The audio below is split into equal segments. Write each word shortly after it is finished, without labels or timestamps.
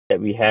that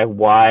we have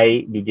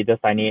why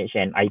digital signage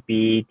and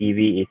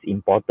IPTV is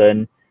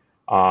important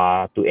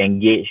to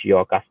engage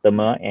your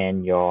customer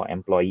and your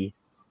employees.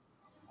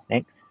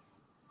 Next.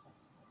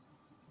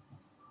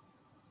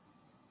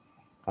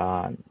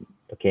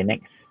 Okay,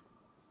 next.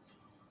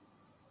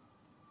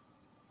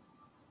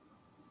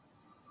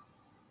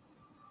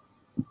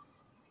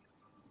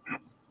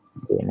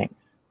 Okay, next.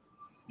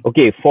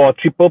 Okay, for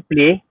triple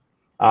play,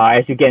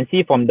 as you can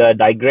see from the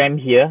diagram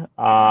here,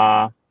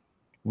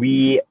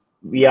 we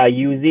are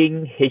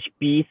using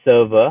HP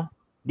server.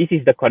 This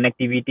is the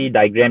connectivity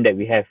diagram that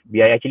we have.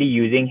 We are actually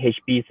using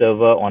HP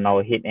server on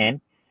our head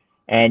end.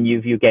 And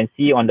if you can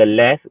see on the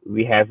left,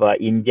 we have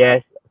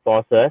ingest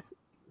sources.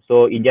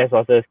 So ingest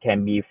sources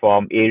can be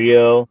from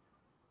aerial,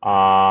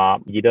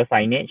 digital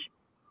signage,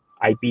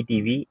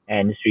 IPTV,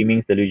 and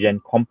streaming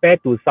solution.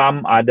 Compared to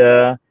some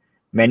other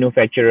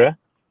manufacturer,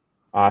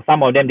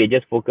 some of them, they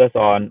just focus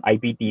on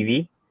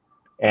IPTV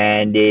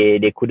and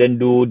they couldn't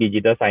do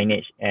digital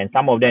signage. And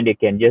some of them, they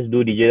can just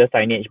do digital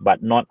signage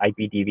but not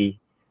IPTV.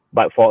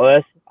 But for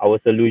us,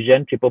 our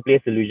solution, triple play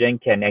solution,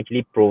 can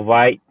actually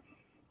provide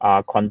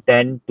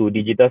content to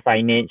digital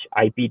signage,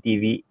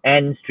 IPTV,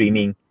 and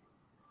streaming.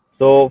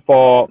 So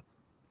for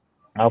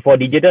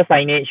digital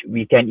signage,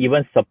 we can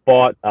even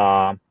support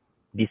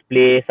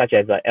displays such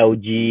as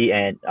LG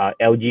and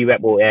LG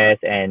WebOS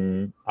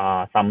and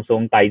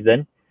Samsung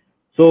Tizen.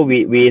 So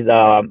with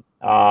WebOS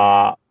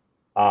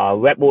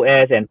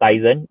and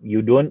Tizen,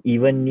 you don't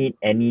even need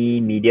any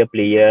media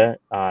player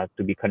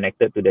to be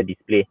connected to the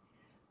display.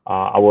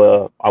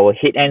 Our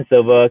head end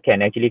server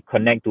can actually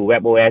connect to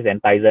WebOS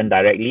and Tizen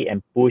directly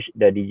and push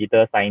the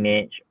digital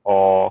signage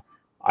or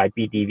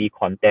IPTV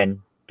content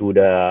to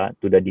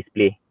the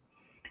display.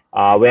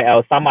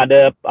 Whereas some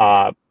other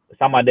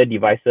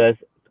devices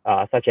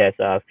such as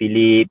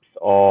Philips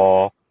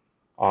or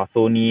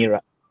Sony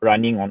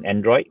running on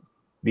Android,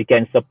 we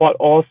can support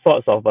all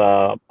sorts of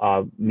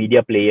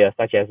media players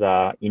such as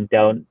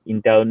Intel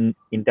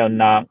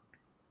NUC,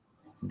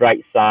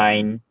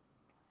 BrightSign,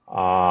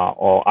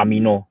 or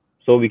Amino.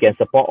 So we can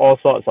support all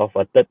sorts of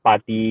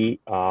third-party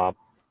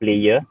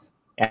player,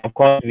 and of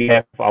course we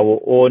have our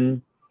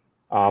own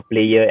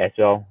player as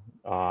well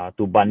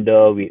to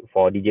bundle with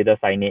for digital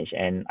signage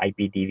and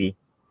IPTV.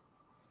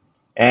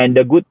 And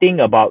the good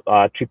thing about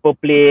triple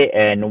play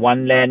and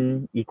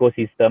Onelan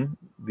ecosystem,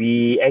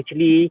 we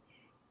actually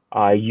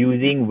are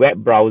using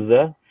web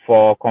browser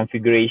for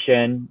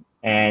configuration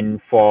and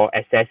for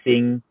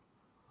accessing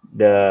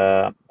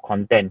the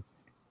content.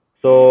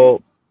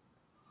 So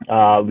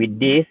with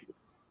this,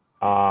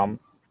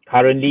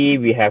 currently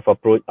we have a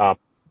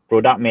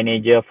product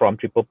manager from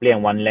triple play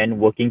and Onelan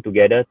working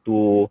together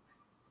to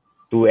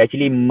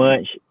actually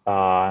merge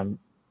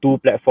two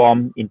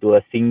platforms into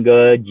a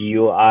single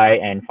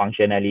GUI and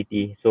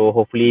functionality. So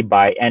hopefully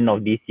by end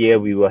of this year,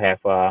 we will have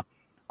a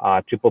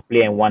triple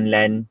play and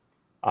Onelan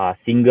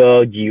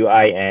single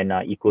GUI and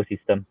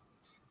ecosystem.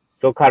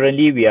 So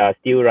currently we are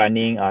still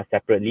running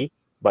separately,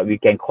 but we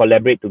can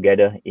collaborate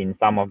together in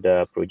some of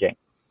the projects.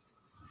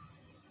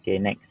 Okay,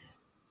 next.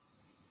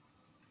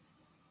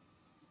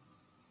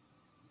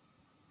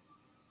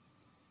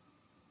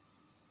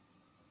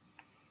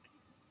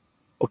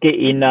 Okay,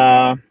 in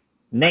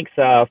next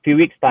few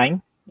weeks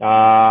time,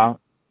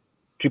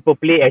 triple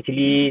play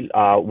actually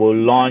will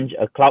launch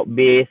a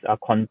cloud-based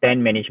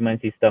content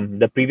management system.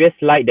 The previous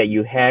slide that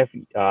you have,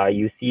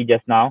 you see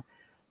just now,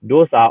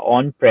 those are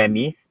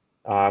on-premise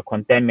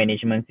content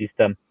management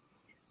system.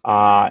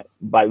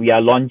 But we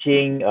are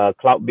launching a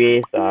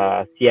cloud-based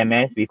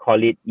CMS. We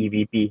call it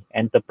EVP,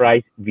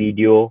 Enterprise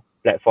Video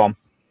Platform.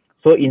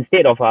 So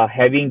instead of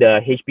having the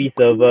HP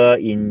server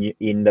in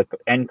the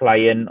end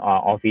client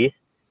office,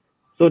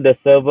 so the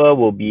server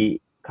will be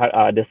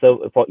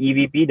for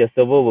EVP, the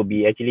server will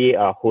be actually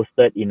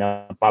hosted in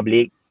a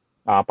public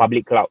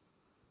cloud.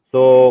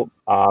 So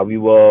we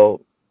will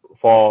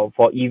for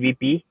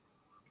EVP,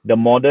 the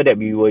model that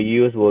we will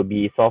use will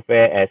be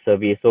software as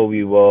service. So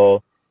we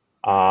will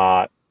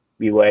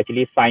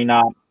actually sign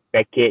up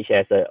package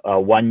as a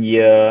 1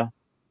 year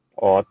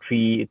or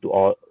 3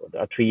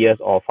 years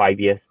or 5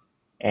 years.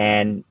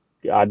 And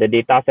the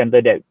data center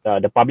that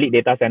the public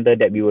data center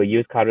that we will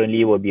use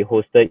currently will be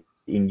hosted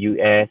in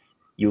US,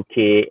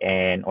 UK,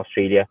 and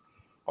Australia.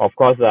 Of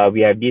course,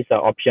 we have this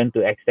option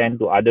to extend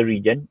to other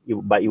regions,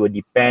 but it will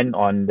depend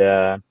on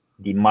the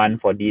demand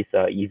for this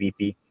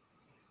EVP.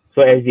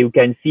 So as you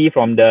can see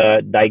from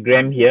the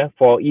diagram here,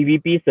 for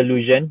EVP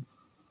solution,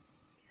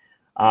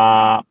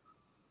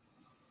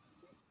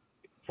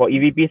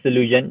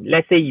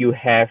 let's say you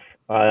have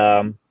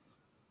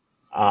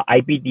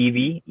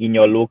IPTV in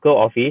your local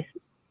office.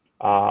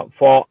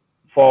 For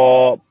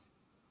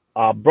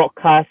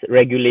broadcast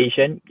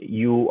regulation,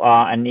 you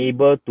are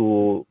unable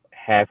to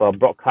have a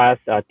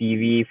broadcast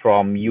TV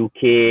from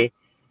UK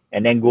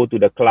and then go to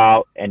the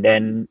cloud and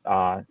then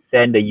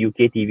send the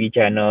UK TV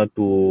channel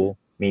to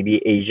maybe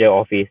Asia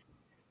office.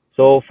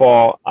 So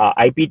for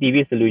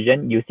IPTV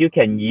solution, you still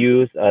can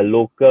use a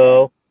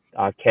local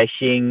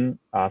caching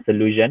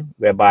solution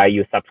whereby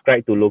you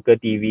subscribe to local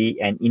TV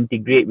and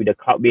integrate with the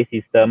cloud-based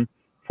system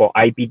for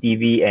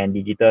IPTV and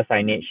digital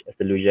signage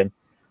solution.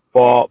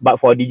 But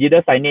for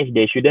digital signage,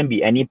 there shouldn't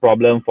be any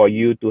problem for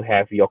you to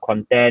have your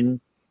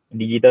content,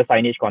 digital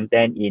signage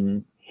content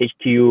in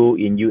HQ,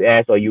 in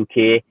US or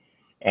UK.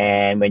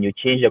 And when you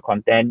change the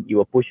content, you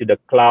will push to the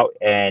cloud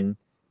and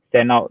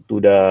send out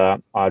to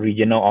the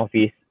regional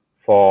office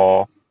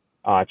for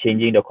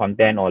changing the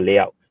content or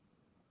layout.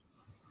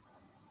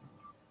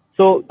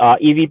 So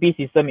EVP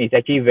system is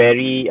actually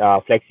very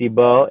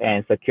flexible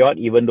and secured,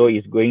 even though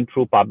it's going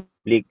through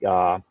public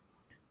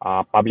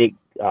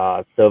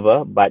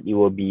server, but it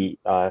will be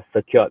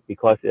secured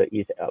because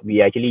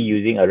we actually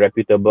using a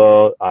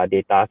reputable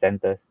data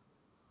centers.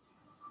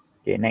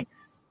 Okay, next.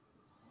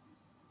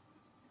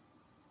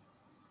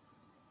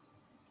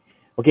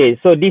 Okay,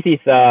 so this is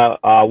a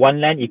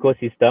Onelan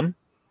ecosystem,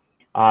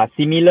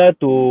 similar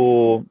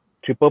to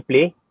Triple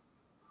Play.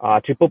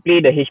 Triple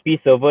Play, the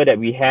HP server that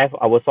we have,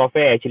 our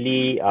software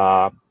actually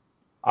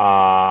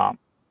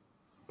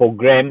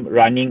program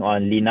running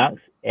on Linux.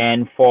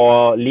 And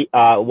for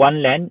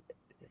Onelan,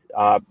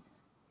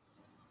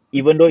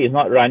 even though it's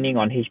not running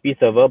on HP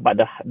server, but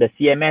the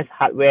CMS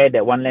hardware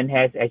that Onelan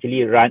has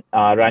actually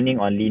running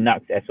on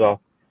Linux as well.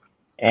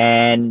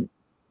 And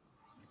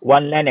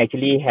Onelan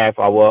actually have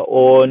our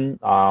own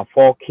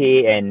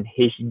 4K and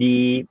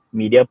HD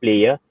media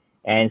player,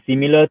 and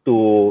similar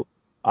to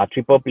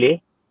Triple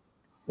Play,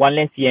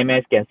 Onelan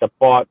CMS can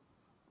support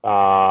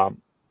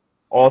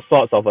all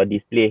sorts of a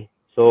display.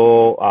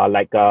 So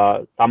like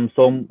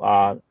Samsung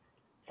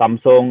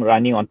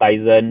running on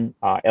Tizen,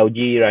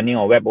 LG running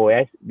on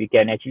WebOS, we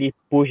can actually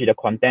push the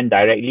content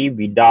directly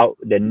without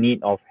the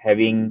need of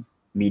having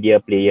media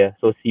player.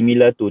 So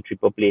similar to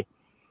Triple Play.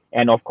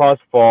 And of course,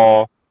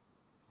 for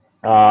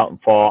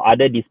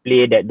other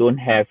display that don't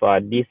have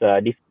this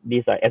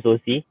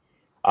SoC,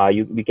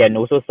 we can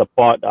also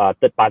support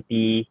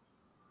third-party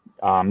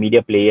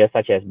media players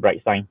such as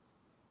BrightSign.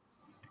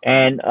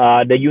 And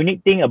the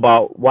unique thing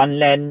about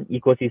Onelan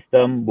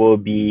ecosystem will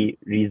be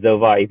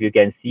Reserva. If you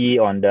can see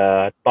on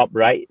the top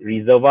right,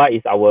 Reserva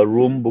is our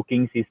room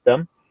booking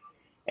system.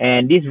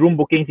 And this room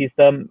booking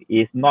system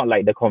is not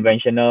like the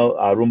conventional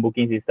room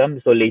booking system.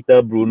 So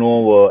later Bruno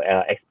will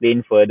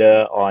explain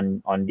further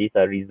on this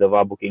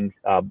Reserva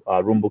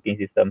room booking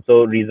system.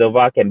 So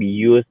Reserva can be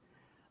used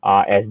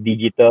as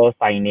digital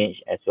signage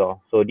as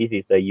well. So this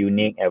is the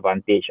unique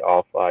advantage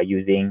of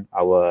using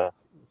our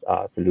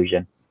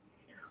solution.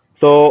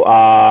 So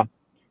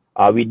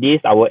with this,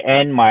 I will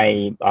end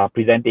my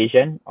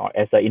presentation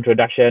as an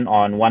introduction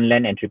on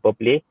Onelan and Triple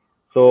Play.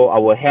 So I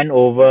will hand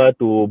over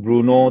to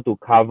Bruno to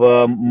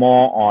cover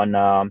more on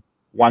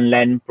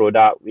Onelan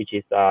product, which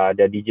is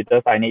the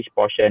digital signage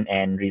portion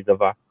and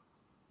Reserva.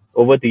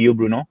 Over to you,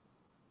 Bruno.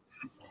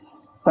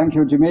 Thank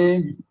you,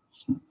 Jimmy.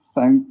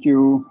 Thank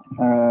you,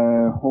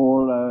 I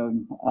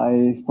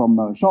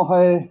from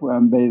Shanghai, where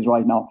I'm based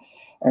right now.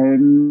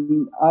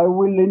 I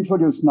will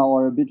introduce now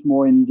a bit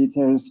more in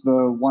details the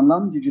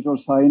Onelan digital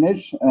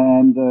signage,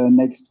 and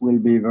next will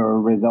be the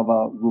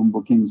Reserva room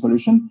booking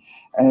solution.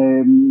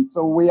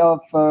 So we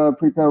have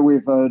prepared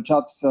with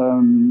Jap's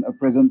a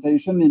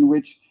presentation in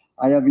which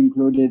I have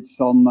included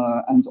some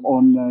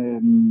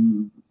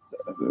hands-on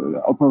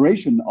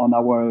operation on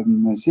our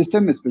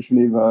system,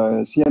 especially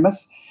the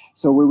CMS.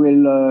 So we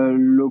will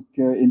look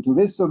into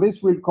this. So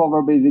this will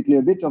cover basically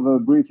a bit of a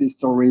brief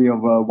history of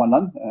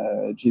Onelan.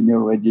 Jimmy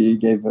already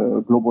gave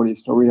a global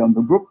history on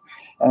the group.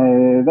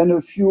 Then a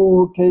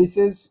few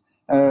cases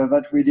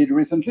that we did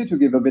recently to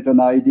give a bit an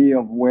idea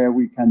of where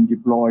we can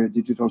deploy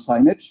digital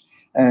signage.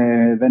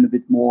 Then a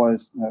bit more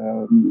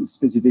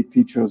specific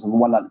features of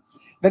Onelan.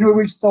 Then we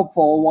will stop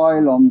for a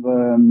while on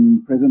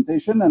the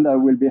presentation, and I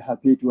will be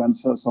happy to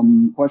answer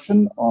some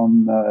questions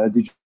on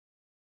digital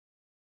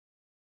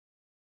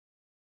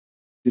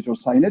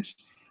signage.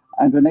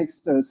 And the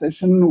next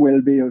session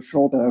will be a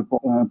short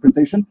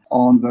presentation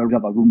on the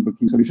Reserva room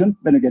booking solution.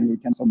 Then again, we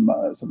can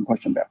some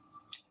question there.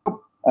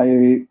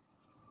 I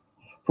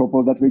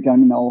propose that we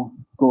can now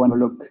go and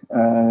look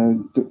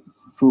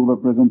through the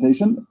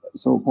presentation.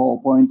 So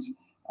PowerPoint,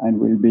 and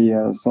will be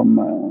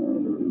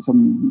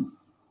some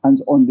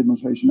hands-on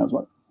demonstration as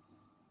well.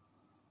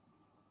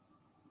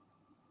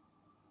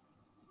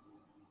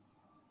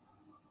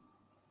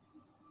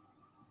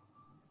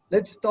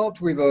 Let's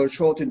start with a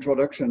short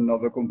introduction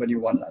of the company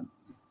Onelan.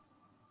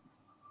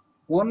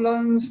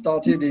 Onelan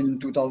started in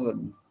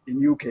 2000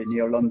 in UK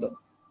near London,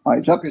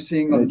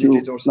 focusing on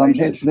digital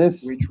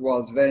signage, which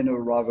was then a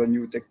rather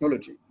new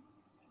technology.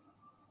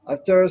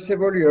 After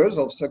several years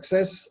of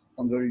success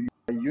under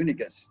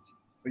Uniguest,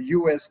 a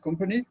US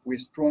company with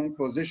strong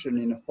position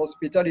in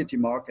hospitality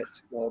market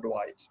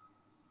worldwide.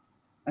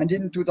 And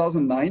in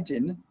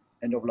 2019,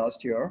 end of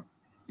last year,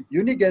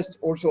 Uniguest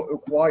also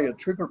acquired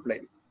Triple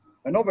Play,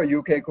 another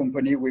UK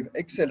company with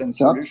excellent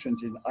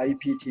solutions in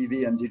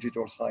IPTV and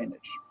digital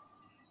signage.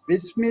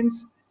 This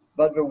means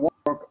that the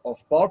work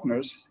of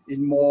partners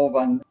in more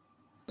than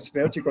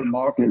vertical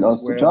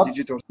markets where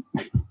digital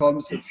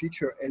becomes a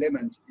feature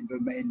element in the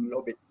main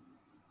lobby.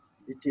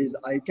 It is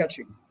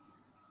eye-catching.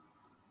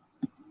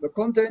 The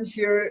content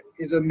here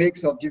is a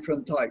mix of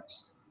different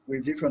types.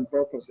 with different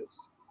purposes.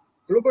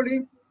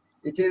 Globally,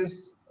 it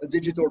is a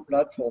digital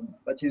platform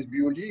that is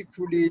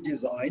beautifully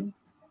designed,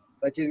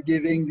 that is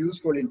giving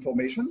useful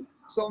information,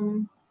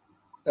 some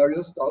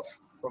serious stuff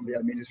from the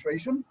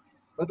administration,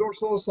 but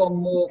also some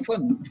more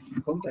fun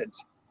content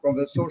from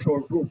the social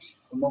groups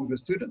among the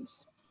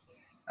students.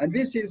 And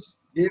this is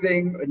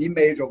giving an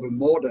image of a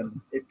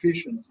modern,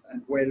 efficient,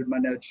 and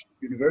well-managed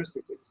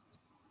universities.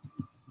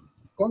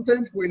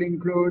 Content will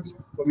include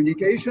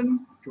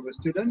communication to the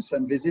students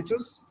and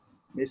visitors,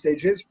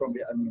 messages from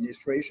the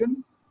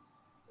administration,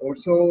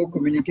 also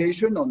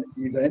communication on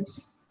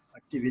events,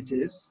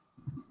 activities.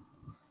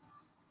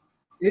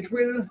 It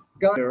will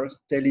guide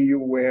telling you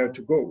where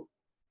to go.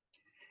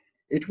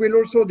 It will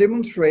also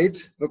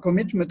demonstrate the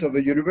commitment of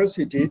a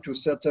university to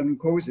certain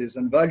causes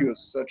and values,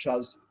 such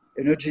as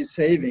energy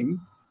saving,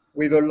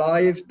 with a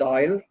live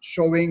dial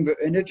showing the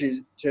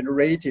energy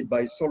generated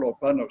by solar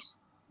panels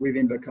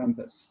within the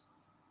campus.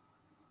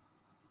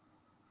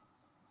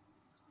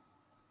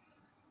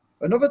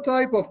 Another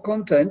type of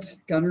content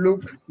can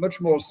look much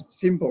more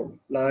simple,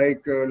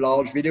 like a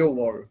large video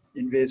wall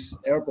in this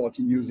airport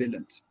in New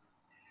Zealand.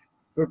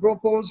 The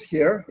purpose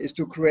here is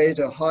to create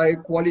a high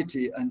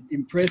quality and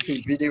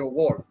impressive video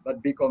wall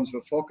that becomes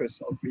the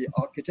focus of the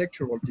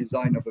architectural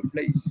design of a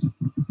place.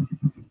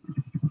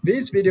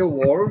 This video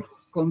wall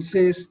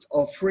consists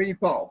of 3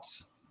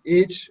 parts,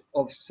 each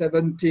of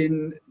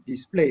 17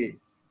 displays,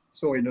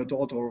 so in a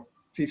total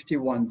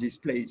 51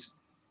 displays.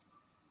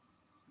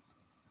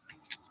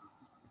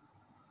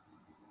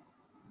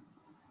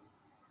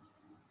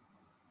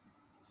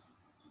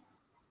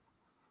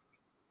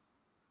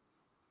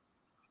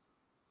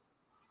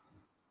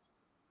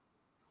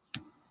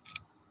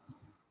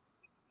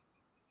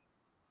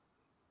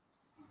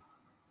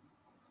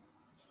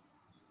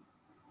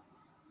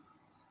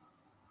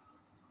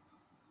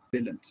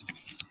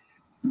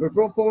 The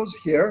purpose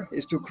here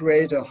is to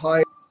create a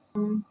high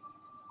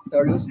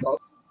serious stuff.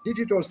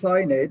 Digital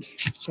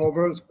signage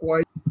covers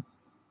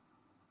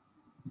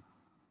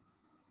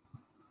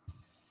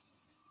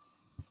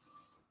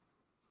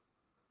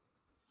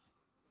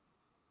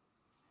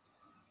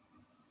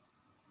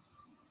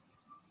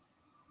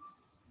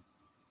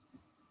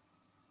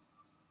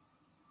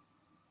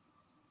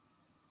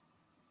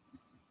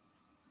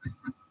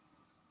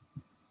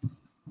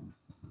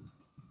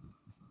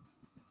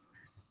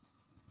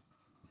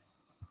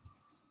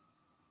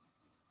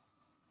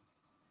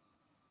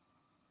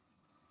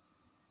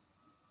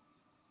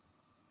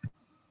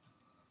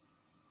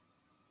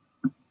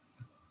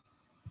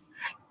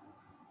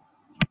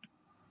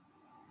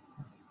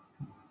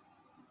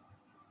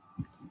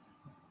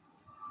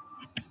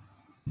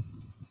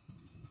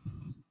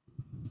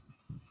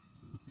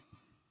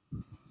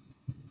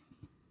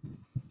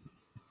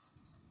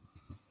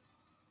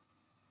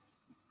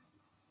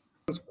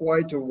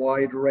quite a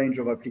wide range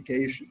of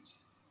applications.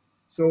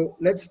 So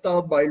let's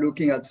start by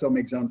looking at some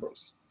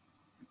examples.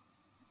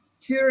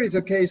 Here is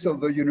a case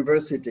of a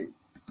university.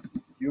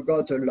 You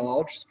got a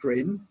large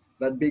screen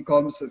that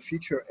becomes a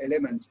feature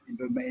element in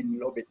the main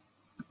lobby.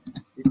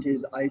 It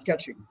is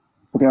eye-catching.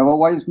 Okay,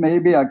 otherwise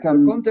maybe I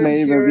can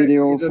play the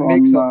video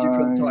from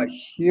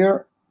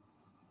here.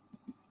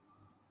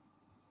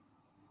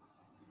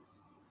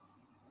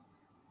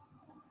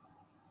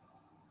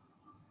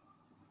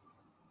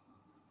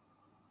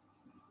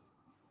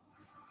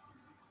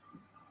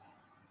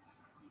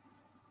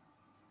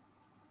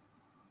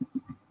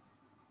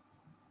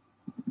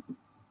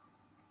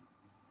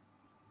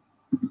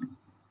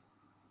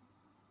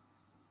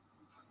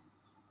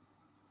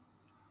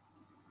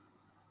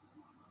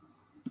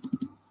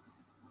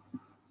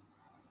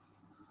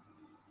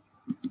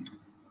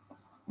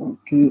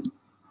 Okay.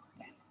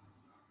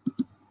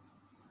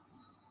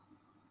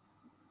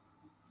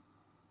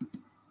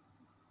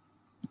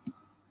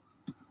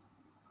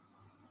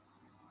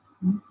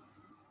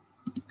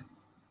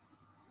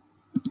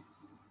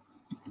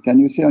 Can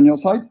you see on your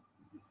side?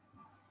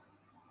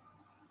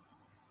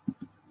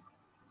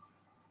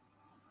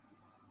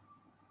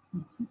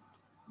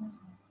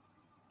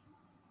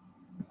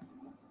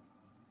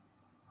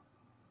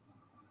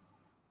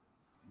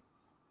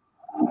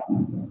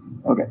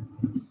 Okay.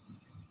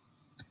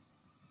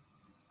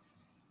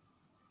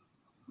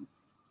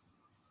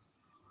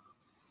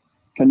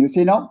 Can you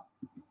see now?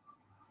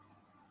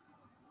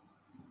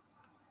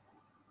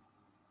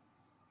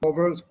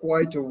 Covers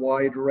quite a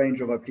wide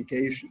range of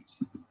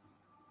applications.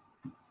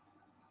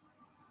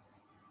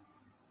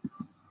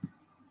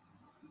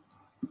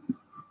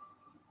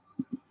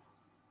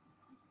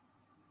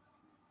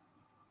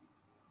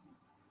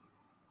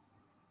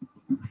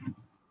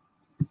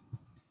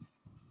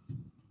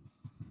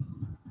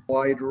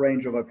 Wide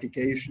range of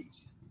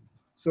applications.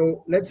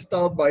 So let's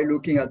start by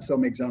looking at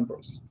some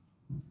examples.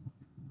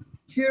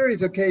 Here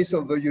is a case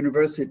of a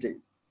university.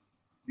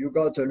 You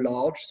got a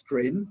large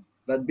screen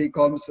that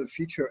becomes a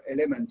feature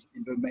element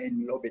in the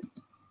main lobby.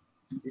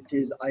 It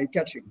is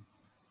eye-catching.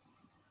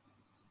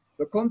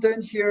 The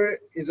content here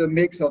is a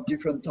mix of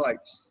different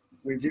types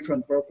with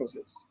different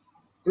purposes.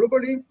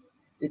 Globally,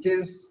 it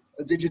is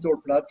a digital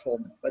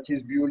platform that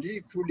is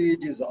beautifully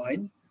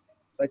designed,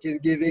 that is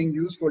giving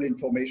useful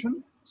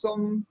information,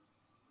 some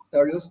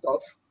serious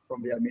stuff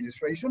from the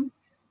administration,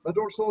 but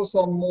also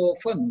some more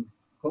fun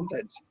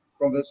content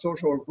from the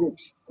social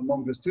groups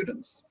among the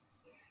students.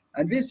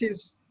 And this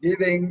is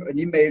giving an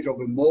image of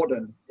a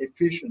modern,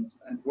 efficient,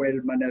 and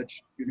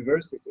well-managed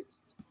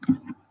universities.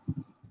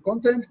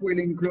 Content will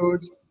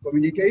include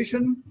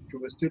communication to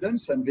the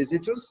students and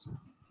visitors,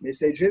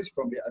 messages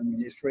from the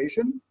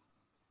administration,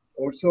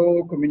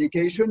 also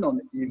communication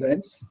on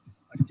events,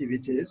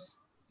 activities.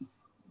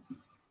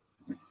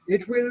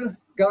 It will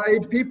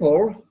guide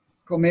people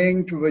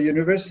coming to the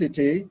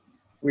university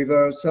with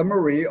a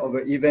summary of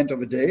the event of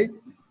the day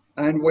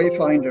and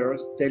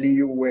wayfinders telling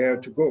you where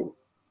to go.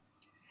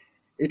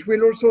 It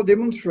will also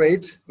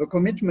demonstrate the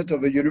commitment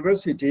of the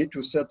university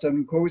to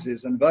certain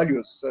causes and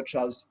values, such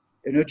as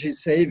energy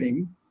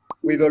saving,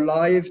 with a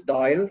live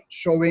dial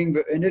showing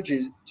the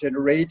energy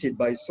generated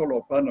by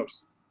solar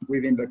panels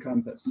within the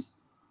campus.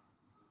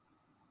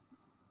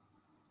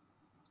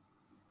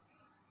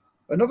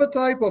 Another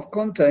type of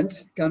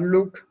content can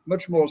look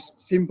much more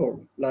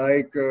simple,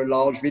 like a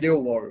large video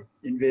wall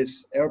in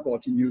this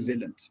airport in New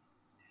Zealand.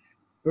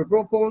 The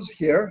purpose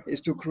here is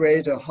to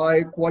create a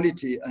high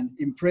quality and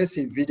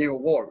impressive video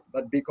wall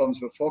that becomes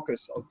the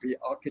focus of the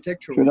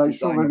architectural design.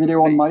 Should I show the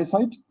video on my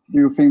side? Do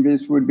you think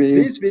this would be...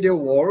 This video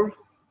wall...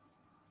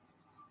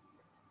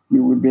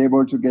 You would be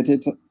able to get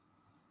it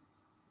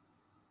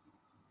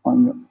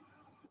on...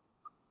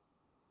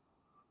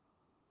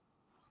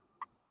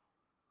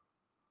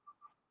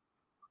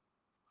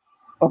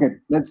 Okay,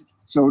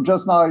 so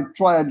just now I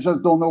try, I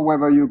just don't know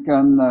whether you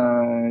can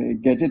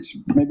get it.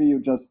 Maybe you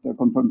just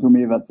confirm to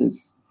me that it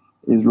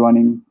is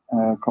running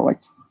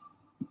correct.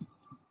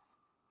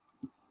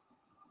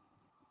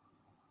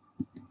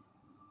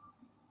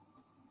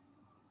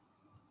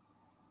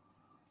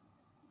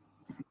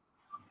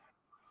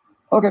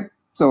 Okay,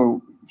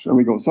 so shall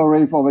we go?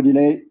 Sorry for the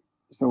delay.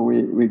 So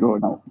we go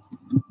now.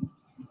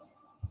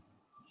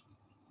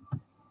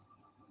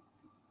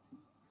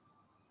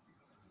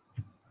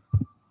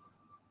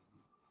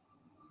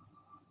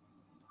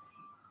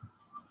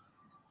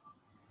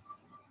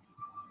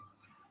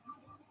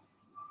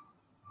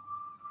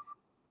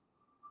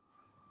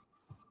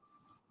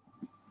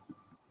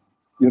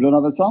 You don't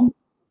have a sound?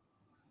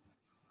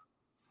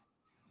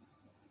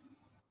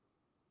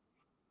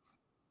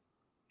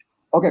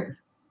 Okay.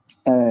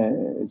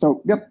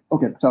 So yep.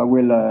 Okay. So I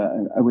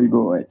will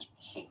go ahead.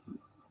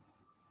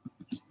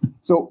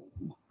 So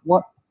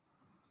what?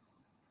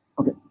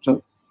 Okay.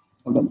 So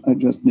hold on. I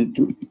just need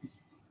to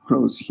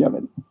close here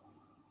then.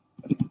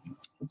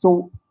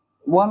 So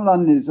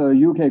Onelan is a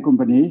UK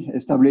company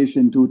established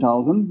in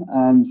 2000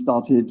 and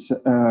started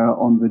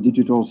on the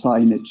digital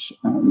signage.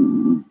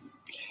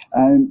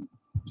 And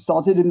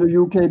started in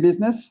the UK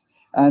business,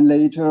 and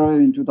later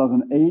in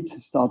 2008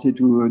 started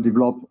to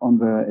develop on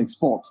the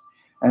export.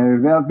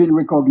 They have been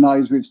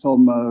recognized with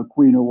some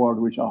Queen Award,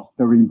 which are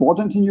very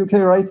important in UK,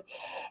 right?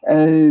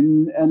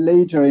 And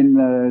later in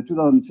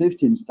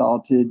 2015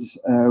 started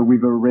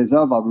with a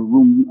Reserva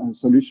Room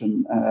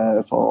solution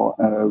for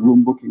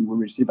room booking. We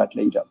will see that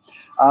later.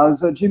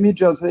 As Jimmy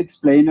just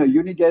explained,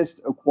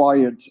 Uniguest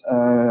acquired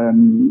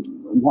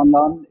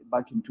Onelan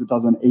back in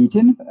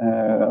 2018,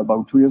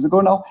 about 2 years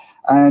ago now,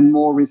 and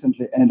more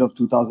recently, end of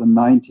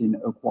 2019,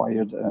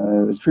 acquired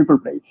Triple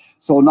Play.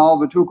 So now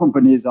the two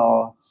companies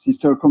are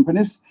sister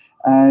companies,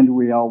 and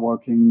we are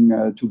working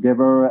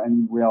together,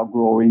 and we are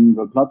growing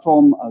the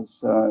platform,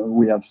 as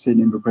we have seen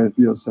in the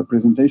previous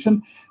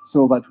presentation,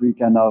 so that we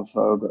can have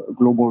a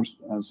global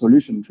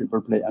solution,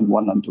 Triple Play and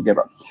Onelan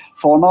together.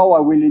 For now,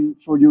 I will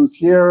introduce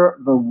here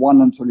the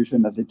Onelan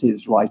solution as it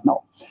is right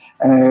now.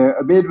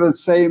 A bit the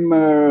same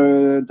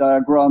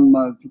diagram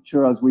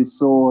picture as we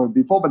saw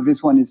before, but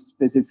this one is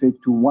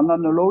specific to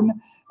Onelan alone.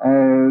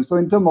 So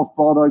in terms of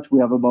product, we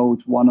have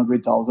about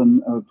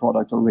 100,000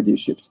 products already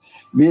shipped.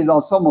 These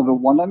are some of the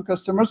Onelan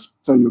customers,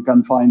 so you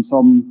can find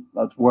some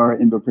that were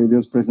in the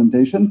previous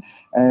presentation.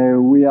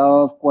 We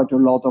have quite a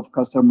lot of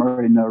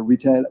customers in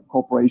retail,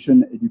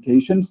 corporation,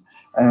 educations.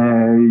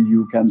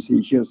 You can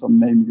see here some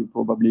names you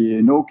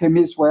probably know.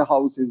 Chemist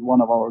Warehouse is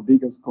one of our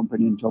biggest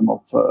companies in terms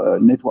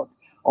of network,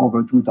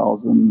 over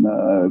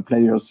 2,000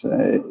 players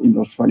in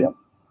Australia.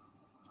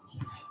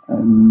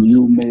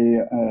 You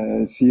may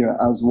see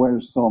as well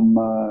some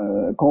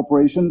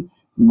corporation.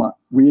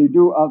 We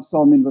do have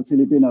some in the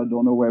Philippines. I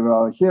don't know where they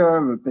are here.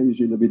 The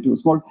page is a bit too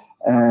small,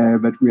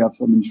 but we have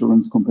some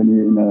insurance company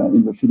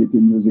in the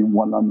Philippines using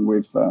Onelan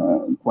with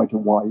quite a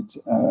wide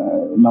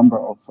number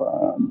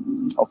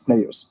of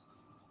players.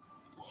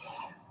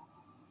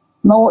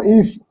 Now,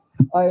 if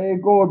I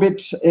go a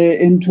bit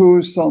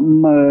into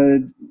some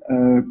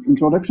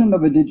introduction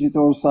of the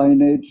digital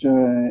signage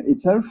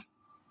itself.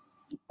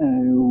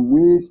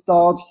 We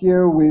start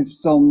here with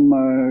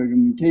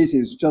some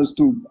cases just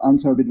to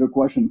answer a bit the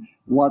question,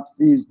 what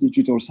is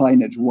digital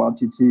signage,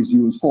 what it is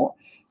used for.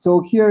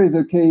 So here is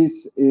a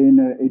case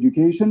in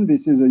education.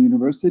 This is a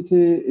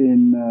university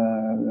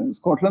in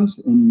Scotland,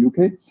 in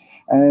UK.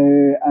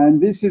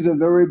 And this is a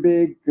very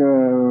big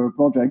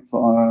project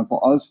for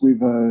us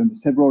with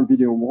several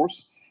video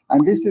walls.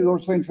 And this is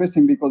also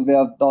interesting because they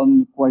have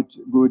done quite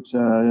good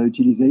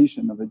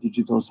utilization of a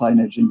digital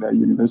signage in their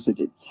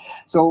university.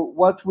 So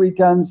what we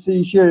can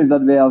see here is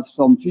that they have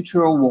some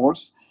feature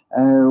walls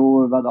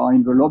that are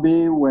in the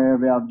lobby where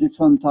they have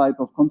different type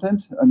of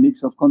content, a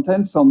mix of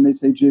content, some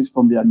messages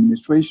from the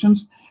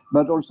administrations,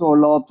 but also a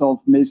lot of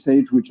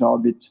message which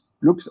are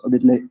looks a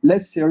bit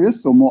less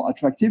serious, so more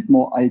attractive,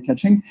 more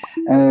eye-catching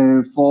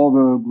for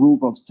the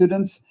group of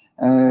students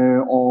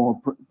or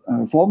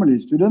formerly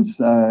students,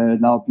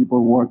 now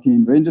people working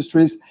in the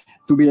industries,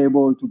 to be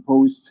able to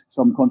post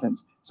some content.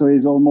 So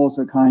it's almost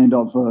a kind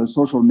of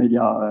social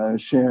media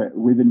share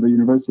within the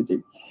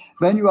university.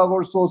 Then you have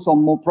also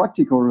some more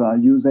practical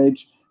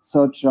usage,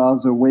 such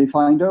as a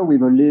wayfinder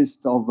with a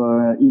list of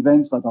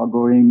events that are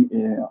going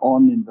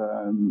on in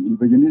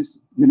the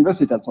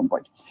university at some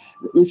point.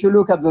 If you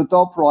look at the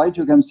top right,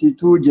 you can see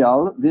two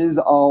dials. These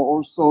are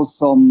also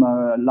some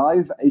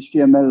live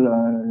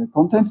HTML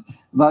content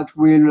that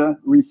will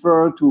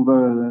refer to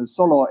the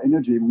solar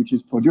energy which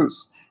is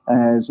produced.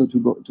 So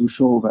to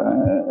show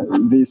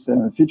this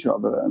feature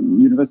of the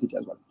university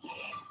as well.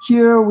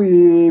 Here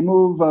we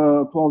move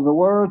across the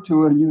world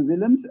to New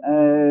Zealand.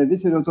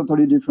 This is a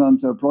totally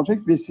different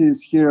project. This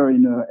is here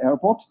in an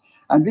airport,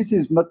 and this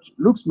is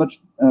looks much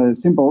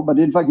simple, but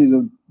in fact is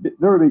a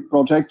very big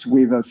project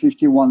with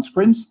 51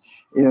 screens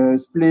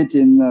split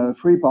in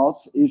 3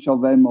 parts, each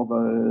of them of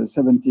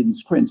 17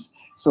 screens.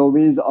 So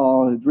these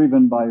are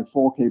driven by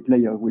 4K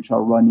players, which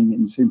are running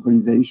in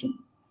synchronization.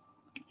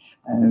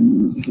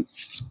 And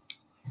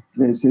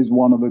this is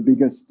one of the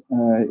biggest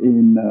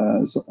in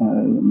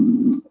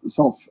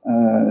South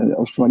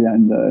Australia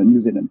and New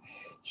Zealand.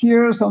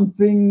 Here,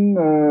 something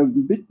a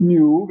bit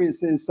new.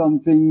 This is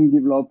something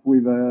developed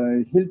with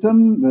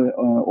Hilton, the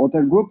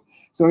hotel group.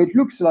 So it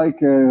looks like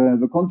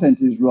the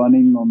content is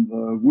running on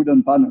the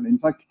wooden panel. In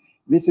fact,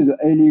 this is a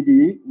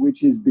LED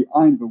which is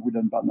behind the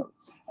wooden panel.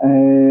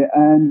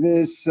 And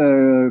this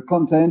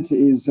content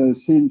is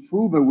seen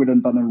through the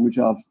wooden panel, which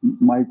have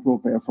micro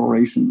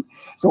perforation.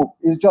 So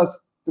it's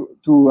just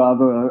to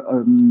have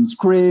a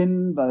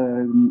screen,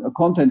 a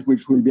content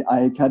which will be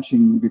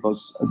eye-catching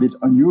because a bit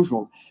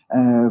unusual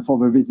for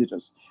the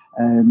visitors.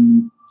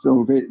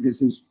 So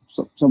this is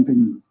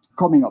something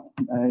coming up,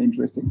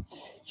 interesting.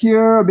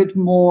 Here, a bit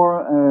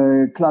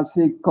more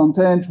classic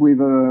content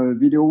with a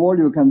video wall.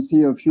 You can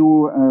see a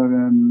few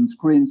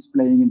screens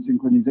playing in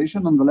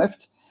synchronization on the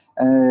left.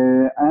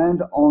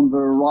 And on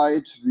the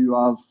right, you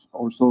have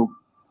also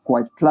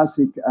quite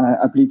classic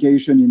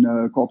application in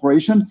a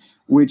corporation,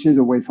 which is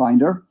a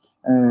wayfinder.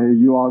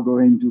 You are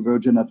going to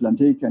Virgin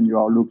Atlantic and you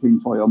are looking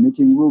for your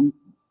meeting room.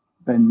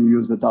 Then you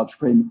use the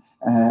touchscreen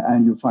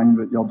and you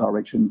find your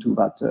direction to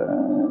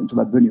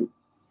that venue.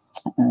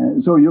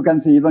 So you can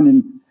see even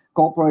in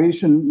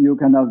corporation, you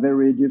can have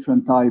very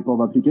different type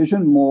of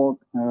application, more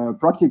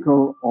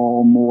practical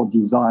or more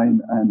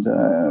design and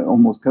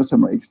almost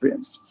customer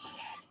experience.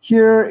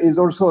 Here is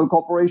also a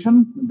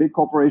corporation, big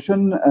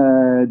corporation,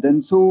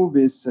 Dentsu.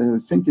 This I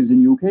think is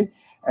in UK.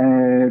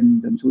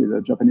 Dentsu is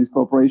a Japanese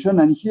corporation.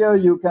 And here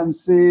you can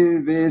see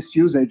this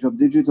usage of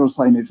digital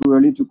signage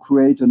really to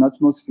create an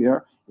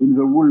atmosphere in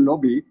the whole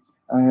lobby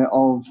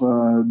of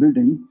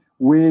building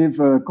with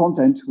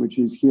content, which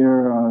is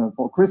here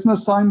for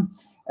Christmas time.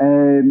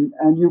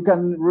 And you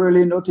can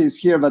really notice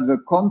here that the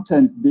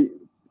content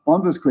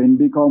on the screen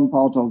become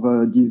part of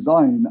a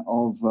design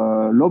of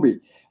lobby.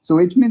 So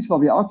it means for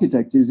the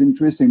architect is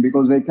interesting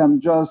because they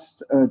can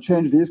just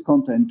change this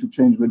content to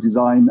change the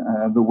design,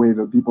 the way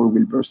the people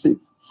will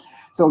perceive.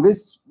 So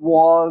this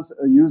was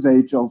a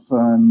usage of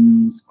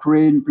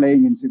screen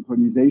playing in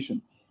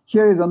synchronization.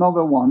 Here is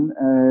another one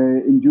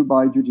in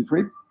Dubai duty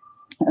free.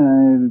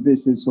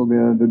 This is so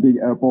the big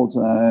airport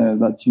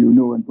that you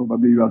know and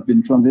probably you have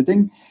been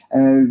transiting.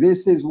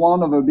 This is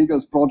one of the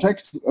biggest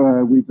projects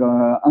with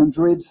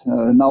hundreds.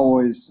 Now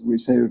is we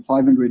say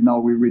 500. Now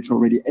we reach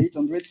already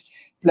 800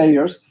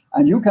 players,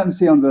 and you can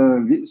see on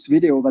this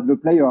video that the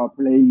players are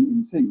playing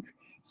in sync.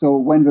 So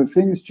when the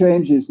things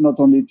change, it's not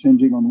only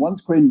changing on one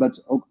screen, but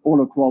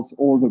all across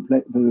all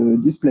the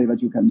display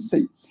that you can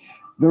see.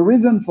 The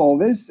reason for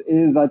this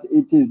is that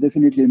it is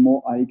definitely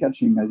more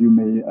eye-catching, as you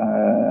may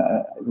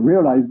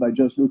realize by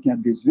just looking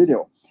at this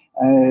video.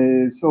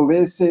 So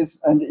this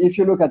is, and if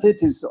you look at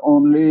it, it's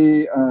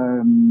only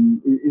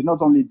it's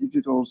not only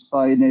digital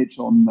signage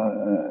on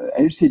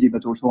LCD,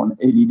 but also on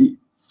LED.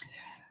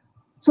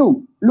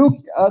 So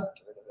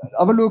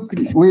have a look.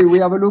 We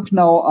have a look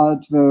now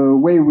at the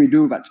way we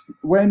do that.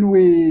 When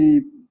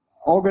we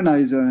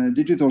organize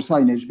digital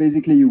signage,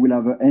 basically you will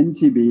have an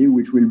NTB,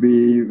 which will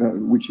be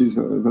which is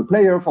the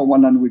player for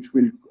Onelan, which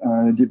will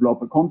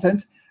develop a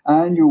content,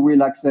 and you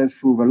will access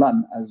through the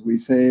LAN, as we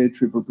say,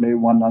 triple play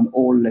Onelan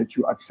all let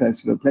you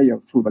access the player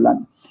through the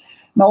LAN.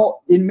 Now,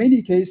 in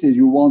many cases,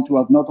 you want to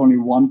have not only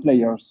one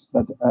player,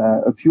 but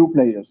a few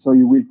players. So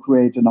you will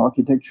create an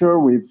architecture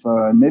with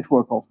a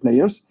network of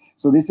players.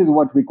 So this is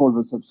what we call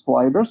the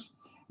subscribers.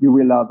 You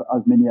will have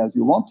as many as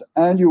you want,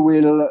 and you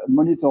will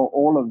monitor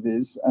all of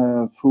this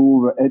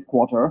through the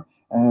headquarters,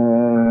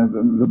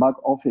 the back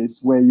office,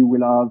 where you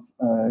will have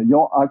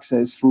your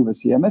access through the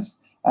CMS,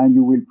 and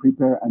you will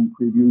prepare and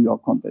preview your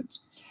content.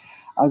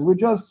 As we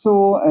just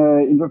saw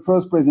in the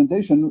first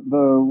presentation, the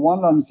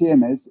Onelan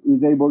CMS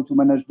is able to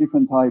manage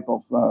different type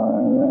of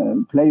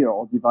player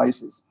or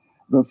devices.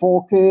 The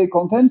 4K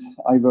content,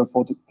 either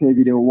 4K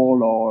video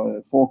wall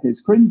or 4K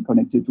screen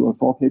connected to a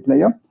 4K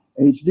player.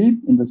 HD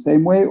in the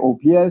same way,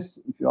 OPS,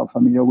 if you are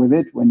familiar with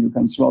it, when you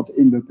can slot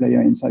in the player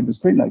inside the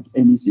screen, like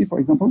NEC, for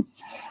example.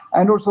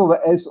 And also the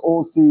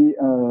SoC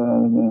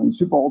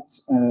support,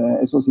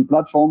 SoC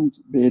platform,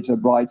 be it a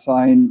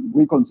BrightSign.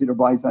 We consider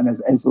BrightSign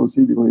as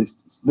SoC because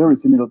it's very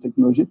similar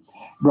technology,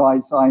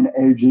 BrightSign,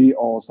 LG,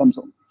 or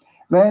Samsung.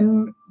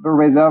 Then the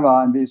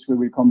Reserva, and this we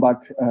will come back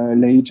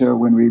later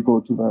when we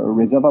go to the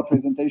Reserva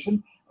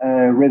presentation.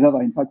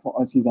 Reserva, in fact,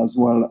 for us is as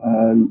well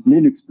a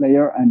Linux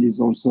player and is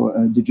also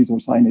a digital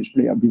signage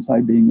player,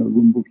 beside being a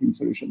room booking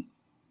solution.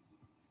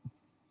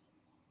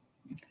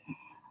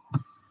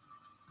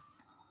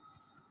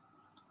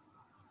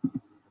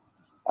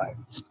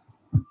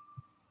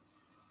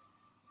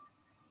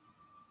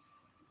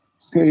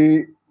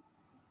 Okay.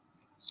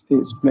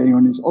 Is playing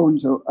on its own,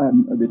 so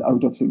I'm a bit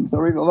out of sync.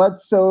 Sorry for that.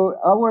 So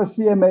our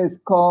CMS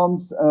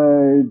comes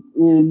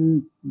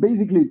in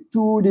basically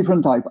two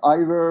different types,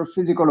 either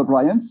physical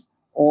appliance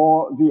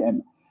or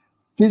VM.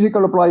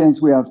 Physical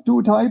appliance, we have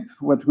two types.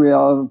 What we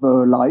have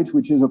Lite,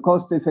 which is a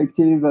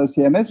cost-effective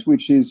CMS,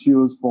 which is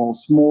used for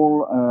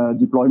small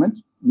deployment.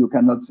 You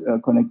cannot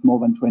connect more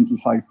than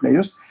 25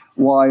 players,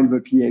 while the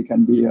PA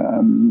can be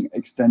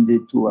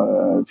extended to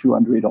a few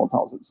hundred or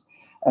thousands.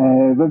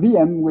 The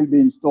VM will be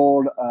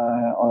installed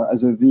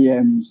as a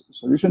VM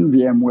solution,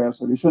 VMware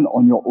solution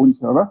on your own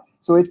server.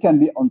 So it can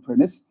be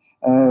on-premise.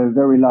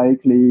 Very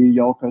likely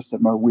your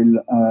customer will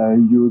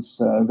use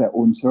their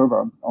own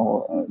server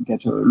or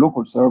get a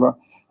local server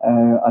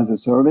as a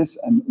service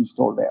and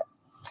install there.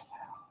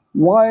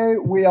 Why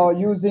we are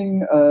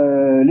using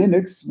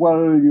Linux?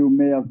 Well, you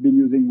may have been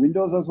using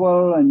Windows as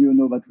well, and you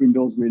know that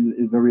Windows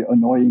is very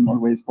annoying,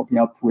 always popping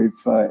up with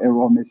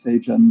error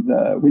message and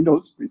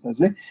Windows,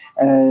 precisely.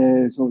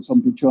 So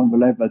some picture on the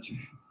left that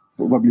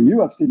probably you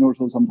have seen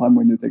also sometime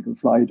when you take a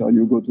flight or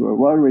you go to a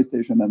railway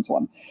station and so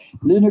on.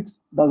 Linux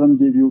doesn't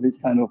give you this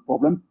kind of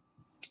problem.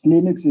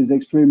 Linux is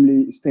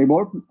extremely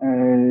stable,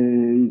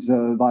 is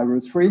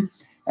virus-free.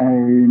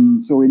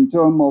 And so in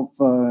terms of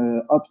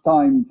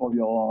uptime for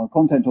your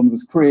content on the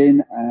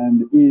screen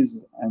and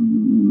ease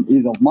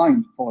of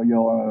mind for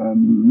your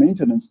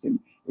maintenance team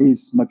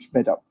is much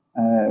better.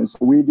 So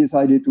we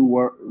decided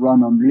to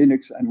run on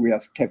Linux, and we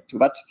have kept to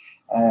that.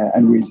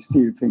 And we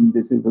still think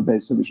this is the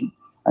best solution.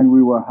 And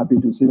we were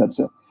happy to see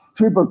that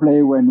Triple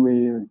Play, when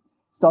we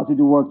started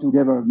to work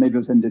together, made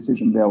the same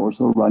decision. They are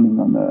also running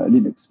on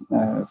Linux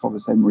for the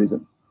same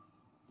reason.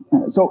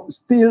 So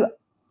still,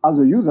 as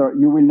a user,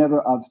 you will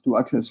never have to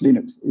access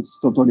Linux. It's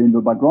totally in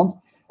the background.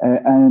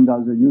 And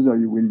as a user,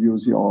 you will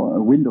use your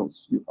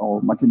Windows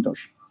or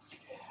Macintosh.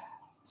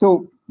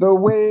 So the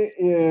way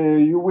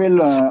you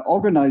will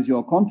organize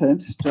your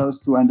content,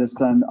 just to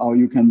understand how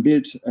you can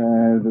build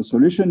the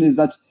solution, is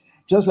that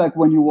just like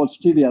when you watch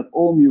TV at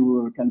home,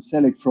 you can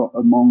select from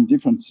among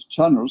different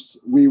channels.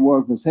 We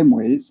work the same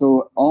way.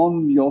 So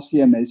on your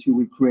CMS, you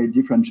will create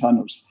different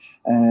channels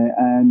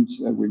and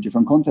with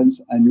different contents.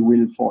 And you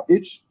will, for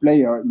each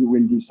player, you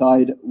will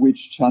decide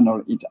which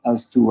channel it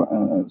has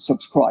to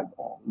subscribe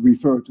or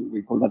refer to.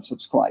 We call that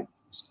subscribe.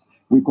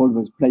 We call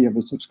the player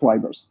the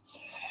subscribers.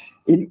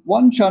 In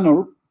one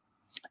channel,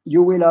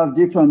 you will have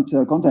different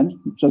content,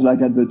 just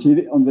like at the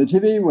TV. On the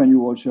TV, when you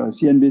watch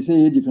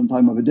CNBC, different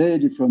time of the day,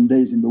 different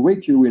days in the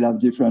week, you will have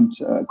different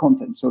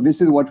content. So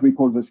this is what we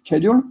call the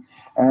schedule.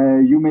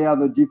 You may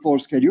have a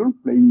default schedule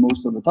playing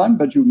most of the time,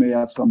 but you may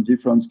have some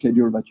different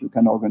schedule that you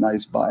can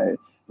organize by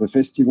the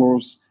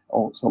festivals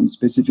or some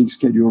specific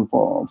schedule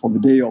for the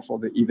day or for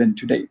the event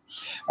today.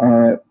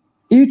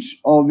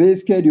 Each of these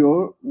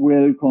schedule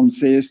will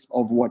consist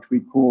of what we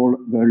call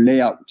the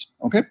layout.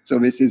 Okay, so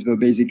this is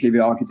basically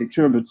the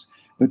architecture, but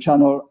the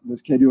channel, the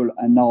schedule,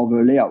 and now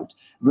the layout.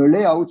 The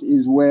layout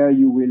is where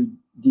you will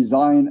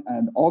design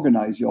and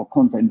organize your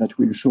content that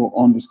will show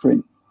on the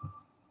screen.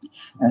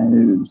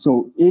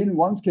 So in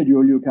one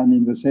schedule, you can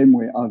in the same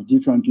way have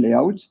different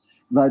layouts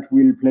that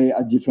will play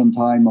at different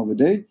time of the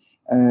day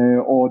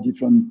or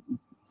different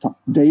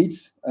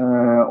dates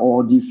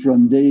or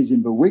different days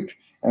in the week.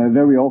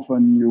 Very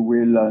often you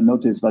will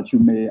notice that you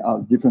may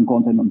have different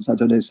content on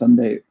Saturday,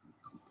 Sunday,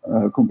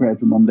 compared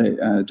to Monday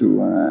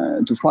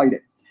to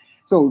Friday.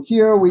 So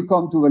here we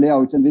come to the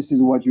layout, and this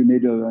is what you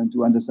need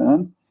to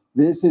understand.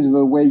 This is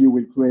the way you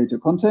will create a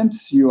content.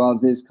 You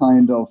have this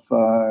kind of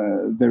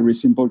very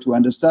simple to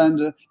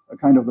understand, a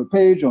kind of a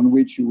page on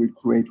which you will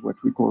create what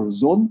we call a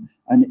zone.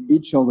 And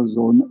each of the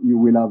zone, you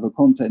will have a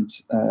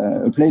content,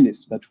 a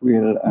playlist that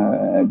will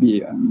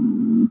be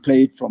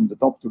played from the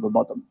top to the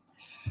bottom.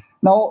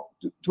 Now,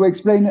 to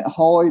explain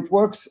how it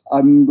works,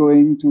 I'm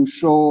going to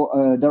show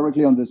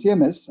directly on the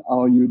CMS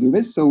how you do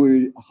this. So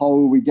how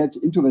we get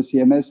into the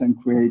CMS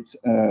and create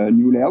a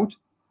new layout.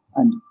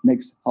 And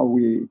next, how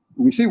we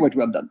see what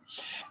we have done.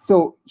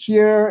 So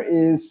here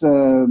is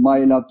my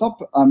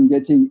laptop. I'm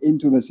getting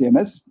into the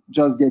CMS,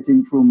 just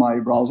getting through my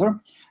browser,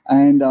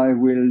 and I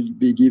will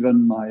be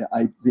given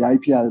the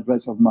IP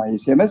address of my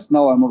CMS.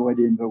 Now I'm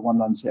already in the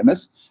Onelan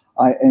CMS.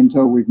 I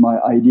enter with my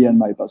ID and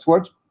my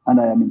password, and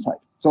I am inside.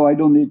 So I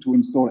don't need to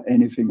install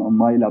anything on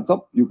my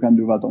laptop. You can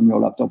do that on your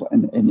laptop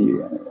and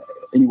anywhere.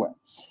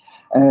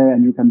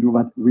 And you can do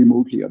that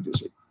remotely,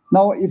 obviously.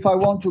 Now, if I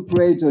want to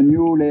create a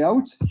new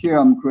layout, here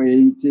I'm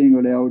creating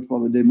a layout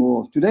for the demo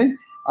of today.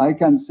 I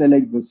can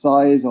select the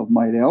size of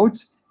my layout.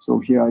 So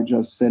here I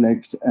just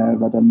select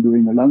that I'm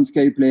doing a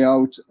landscape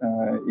layout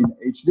in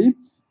HD.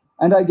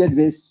 And I get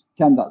this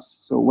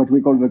canvas. So what we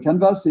call the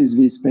canvas is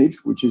this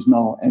page, which is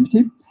now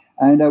empty.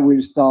 And I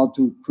will start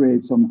to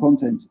create some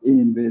content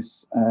in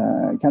this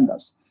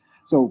canvas.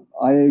 So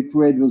I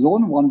create the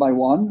zone one by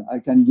one. I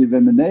can give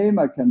them a name.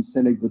 I can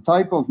select the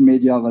type of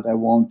media that I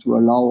want to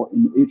allow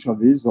in each of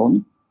these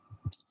zones.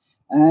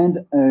 And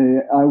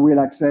I will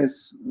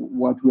access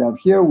what we have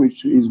here,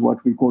 which is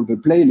what we call the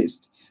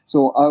playlist.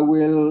 So I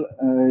will,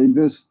 in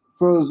this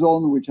first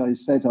zone, which I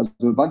set as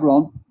the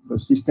background, the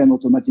system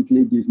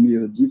automatically gives me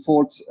a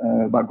default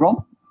background.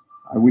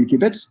 I will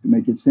keep it to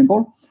make it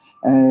simple.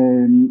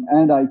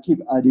 And I keep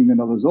adding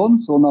another zone.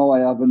 So now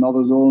I have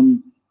another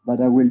zone that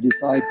I will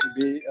decide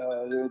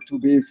to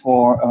be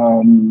for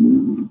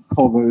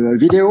the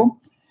video,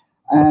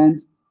 and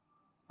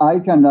I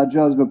can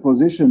adjust the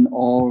position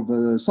or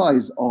the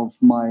size of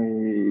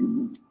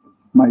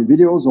my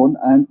video zone.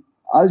 And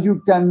as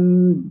you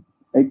can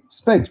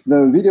expect,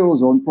 the video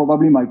zone,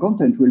 probably my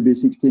content will be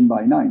 16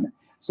 by 9.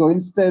 So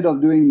instead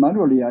of doing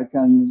manually, I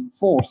can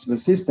force the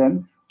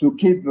system to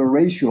keep the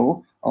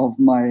ratio of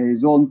my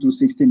zone to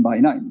 16 by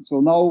 9.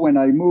 So now when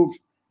I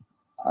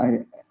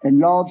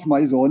enlarge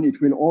my zone, it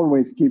will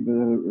always keep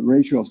a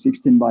ratio of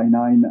 16 by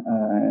 9,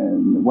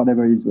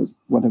 whatever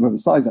the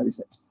size I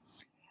set.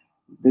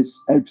 This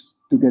helps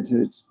to get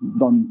it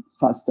done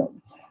faster.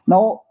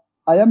 Now,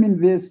 I am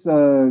in this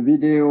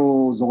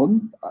video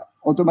zone.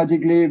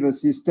 Automatically, the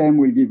system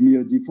will give me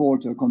a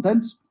default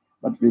content,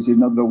 but this is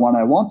not the one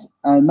I want.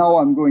 And now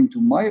I'm going to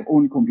my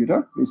own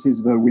computer. This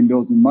is the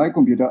Windows in my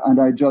computer,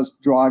 and I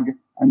just drag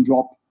and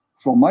drop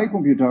from my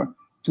computer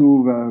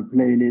to the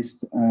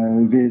playlist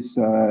this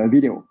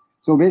video.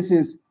 So this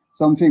is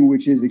something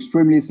which is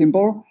extremely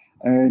simple.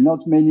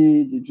 Not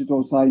many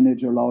digital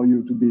signage allow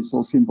you to be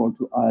so simple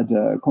to add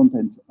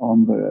content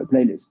on the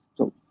playlist.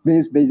 So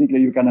this basically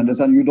you can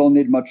understand. You don't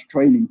need much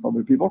training for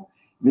the people.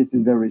 This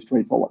is very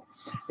straightforward.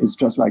 It's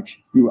just like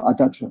you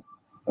attach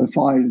a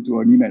file to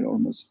an email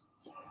almost.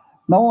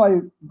 Now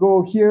I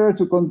go here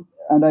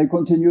and I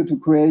continue to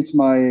create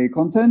my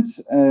content.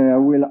 I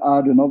will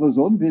add another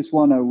zone. This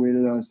one, I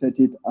will set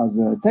it as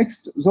a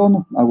text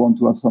zone. I want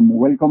to have some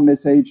welcome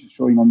message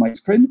showing on my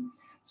screen.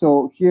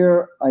 So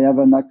here I have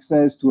an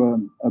access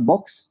to a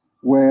box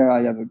where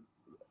I have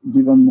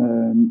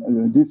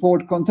given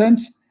default content.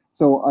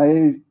 So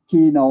I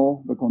key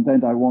now the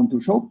content I want to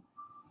show.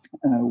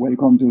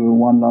 Welcome to the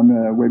Onelan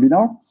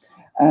webinar.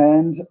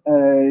 And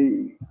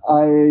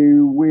I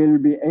will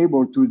be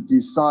able to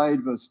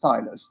decide the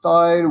style. A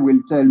style will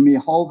tell me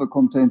how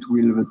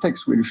the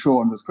text will show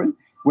on the screen,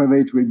 whether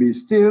it will be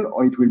still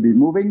or it will be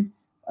moving.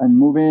 And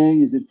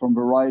moving, is it from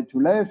the right to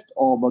left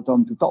or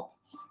bottom to top?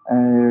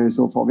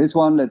 So for this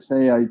one, let's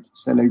say I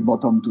select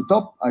bottom to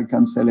top. I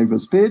can select the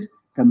speed,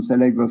 can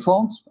select the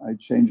font. I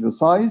change the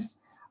size.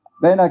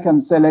 Then I can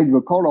select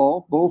the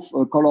color, both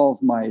the color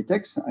of my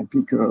text. I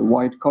pick a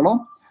white color.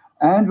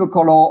 And the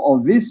color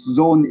of this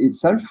zone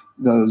itself,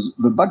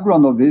 the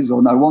background of this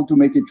zone, I want to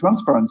make it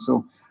transparent.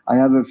 So I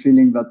have a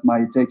feeling that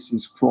my text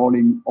is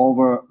scrolling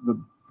over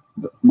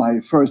my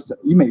first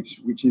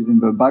image, which is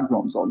in the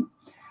background zone.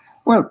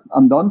 Well,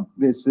 I'm done.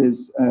 This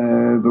is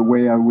the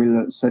way I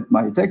will set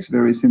my text,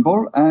 very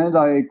simple. And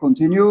I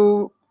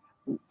continue,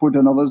 put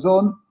another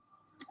zone.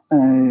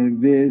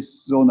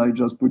 This zone, I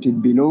just put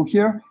it below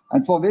here.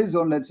 And for this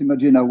zone, let's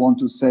imagine I want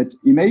to set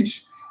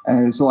image.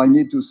 So I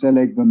need to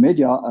select the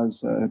media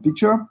as a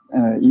picture,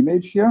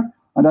 image here.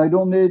 And I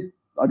don't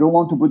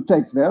want to put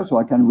text there, so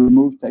I can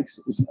remove text.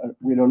 It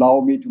will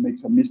allow me to make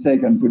some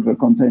mistake and put the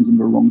content in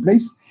the wrong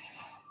place.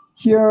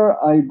 Here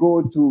I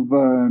go to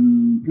the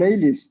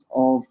playlist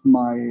of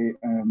my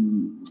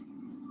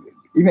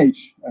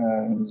image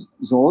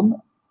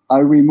zone. I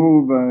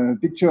remove a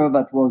picture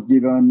that was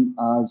given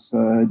as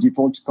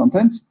default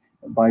content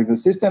by the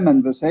system.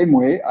 And the same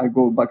way, I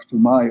go back to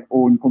my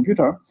own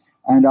computer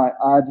and I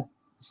add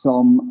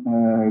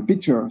some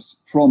pictures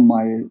from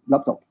my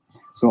laptop.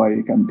 So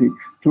I can pick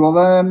 2 of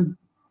them.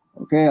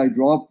 Okay, I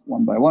drop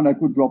one by one. I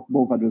could drop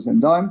both at the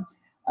same time.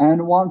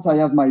 And once I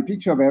have my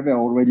picture there, they're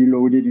already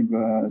loaded in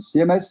the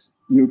CMS.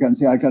 You can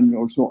see I can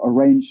also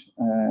arrange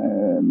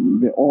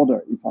the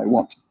order if I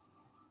want.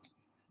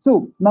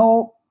 So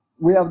now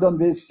we have done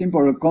this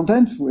simple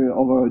content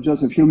over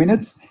just a few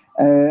minutes,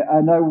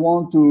 and I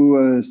want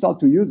to start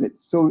to use it.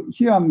 So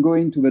here I'm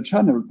going to the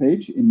channel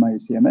page in my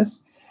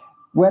CMS.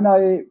 When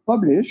I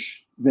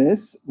publish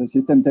this, the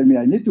system tells me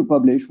I need to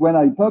publish. When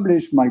I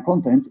publish my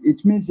content,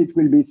 it means it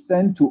will be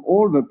sent to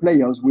all the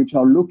players which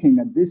are looking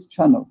at this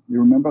channel.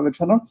 You remember the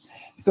channel?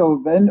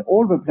 So then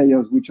all the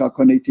players which are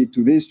connected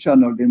to this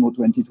channel, Demo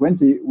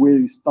 2020,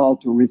 will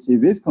start to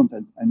receive this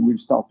content and will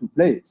start to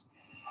play it.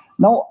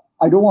 Now,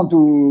 I don't want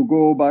to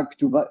go back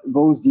to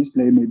those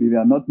displays. Maybe they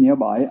are not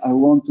nearby. I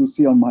want to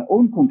see on my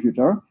own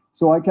computer,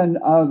 so I can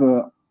have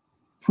a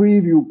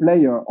preview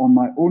player on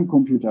my own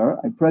computer.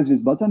 I press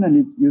this button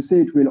and you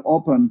see it will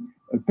open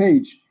a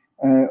page,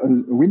 a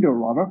window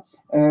rather,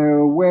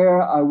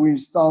 where I will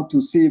start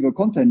to see the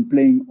content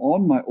playing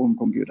on my own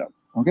computer.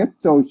 Okay,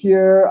 so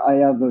here I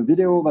have a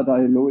video that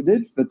I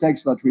loaded, the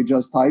text that we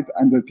just typed,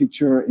 and the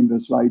picture in the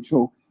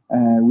slideshow,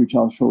 which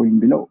are showing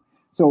below.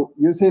 So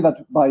you see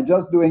that by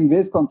just doing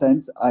this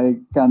content, I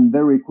can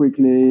very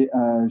quickly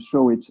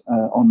show it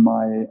on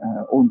my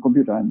own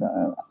computer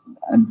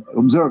and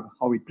observe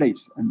how it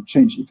plays and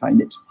change if I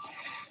need.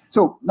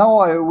 So now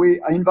I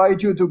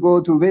invite you to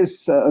go to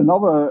this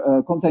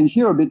another content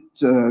here,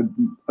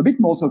 a bit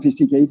more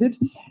sophisticated.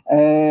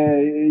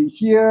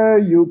 Here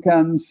you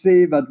can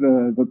see that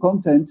the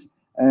content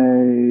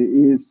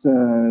is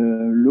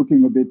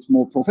looking a bit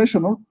more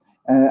professional.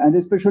 And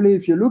especially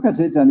if you look at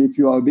it and if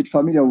you are a bit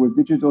familiar with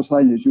digital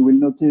signage, you will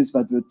notice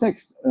that the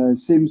text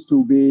seems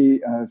to be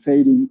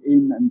fading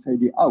in and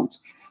fading out.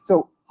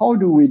 So how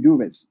do we do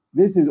this?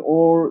 This is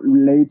all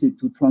related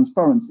to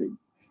transparency.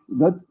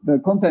 That the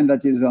content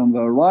that is on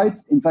the right,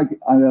 in fact,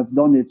 I have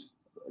done it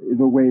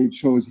the way it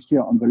shows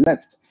here on the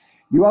left.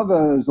 You have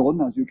a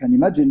zone, as you can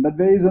imagine, but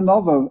there is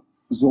another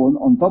zone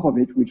on top of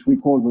it, which we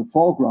call the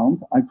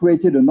foreground. I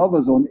created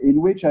another zone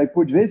in which I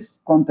put this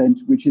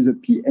content, which is a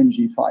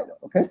PNG file,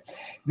 okay?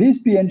 This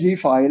PNG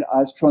file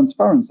has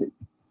transparency.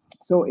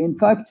 So in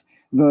fact,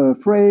 the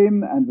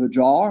frame and the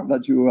jar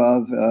that you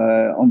have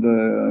on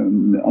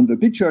the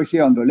picture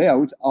here on the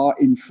layout are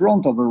in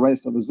front of the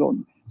rest of the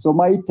zone. So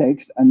my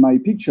text and my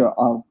picture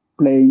are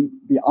playing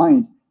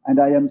behind, and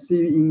I am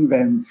seeing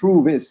them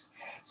through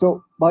this.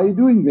 So by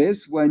doing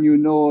this, when you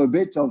know a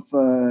bit of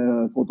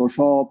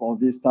Photoshop or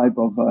this type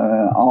of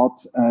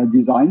art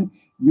design,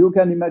 you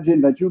can imagine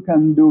that you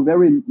can do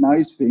very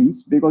nice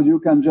things because you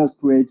can just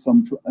create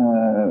some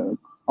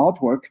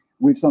artwork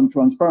with some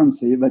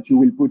transparency that you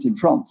will put in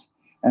front.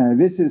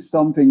 This is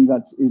something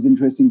that is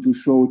interesting to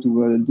show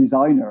to a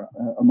designer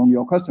among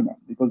your customer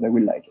because they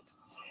will like it.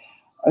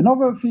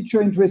 Another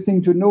feature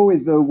interesting to know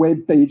is the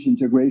web page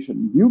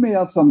integration. You may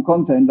have some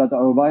content that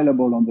are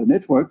available on the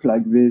network,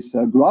 like this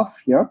graph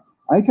here.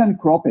 I can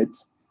crop it.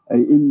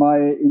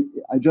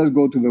 I just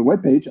go to the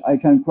web page, I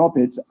can crop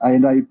it,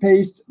 and I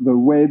paste the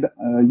web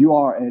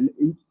URL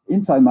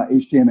inside my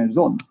HTML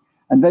zone.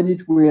 And then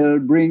it will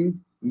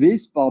bring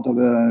this part of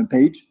the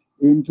page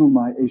into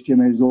my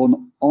HTML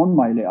zone on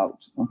my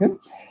layout, okay?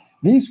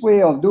 This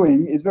way of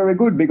doing is very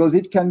good because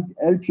it can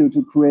help you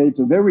to create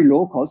a very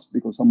low cost,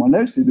 because someone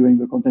else is doing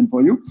the content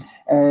for you,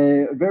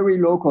 very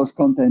low cost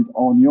content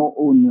on your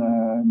own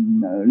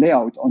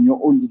layout, on your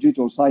own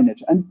digital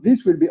signage. And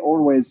this will be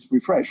always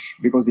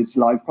refreshed because it's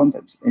live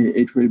content.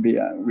 It will be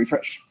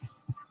refreshed.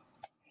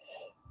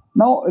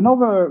 Now,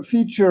 another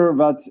feature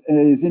that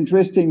is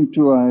interesting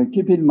to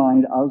keep in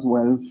mind as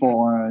well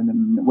for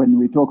when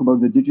we talk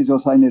about the digital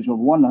signage of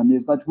Onelan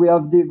is that we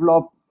have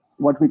developed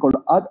what we call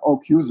ad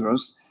hoc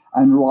users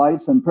and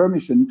rights and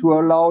permission to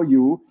allow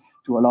your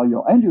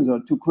end user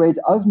to create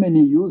as many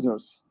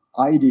users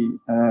ID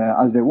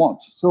as they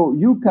want. So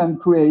you can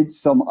create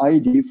some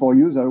ID for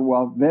users who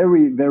have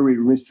very, very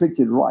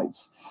restricted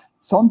rights.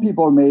 Some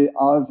people may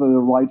have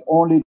the right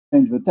only to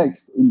change the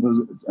text in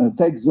the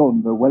text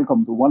zone, the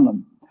welcome to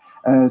Onelan.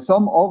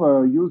 Some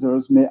other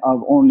users may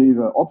have only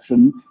the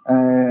option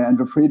and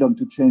the freedom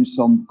to change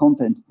some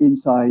content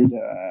inside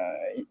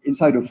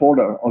a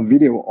folder of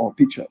video or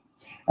picture.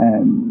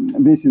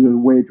 This is a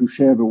way to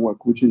share the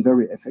work, which is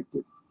very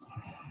effective.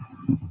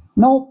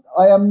 Now,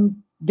 I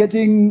am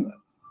getting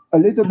a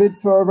little bit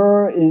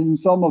further in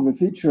some of the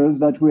features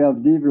that we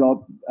have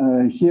developed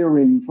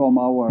hearing from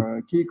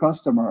our key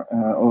customer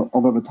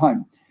over the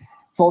time.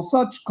 For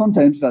such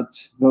content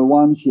that the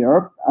one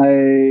here,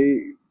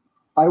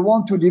 I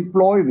want to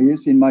deploy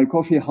this in my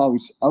coffee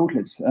house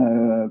outlets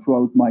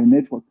throughout my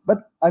network,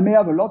 but I may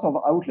have a lot of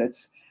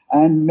outlets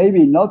and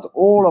maybe not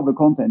all of the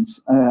contents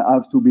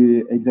have to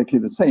be exactly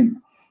the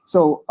same.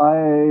 So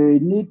I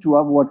need to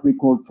have what we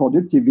call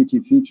productivity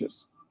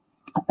features.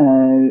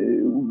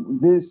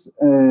 This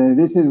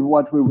is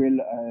what we will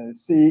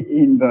see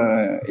in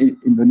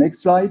the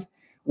next slide,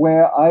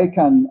 where I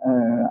can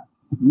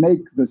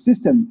make the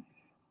system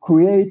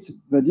create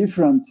the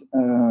different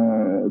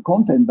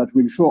content that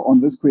will show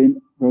on the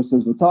screen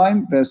versus the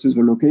time versus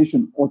the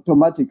location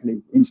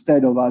automatically,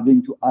 instead of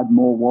having to add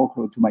more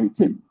workload to my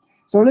team.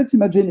 So let's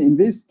imagine in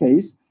this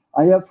case,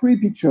 I have 3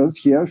 pictures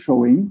here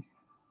showing,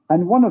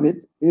 and one of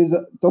it is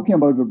talking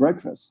about the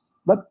breakfast.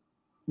 But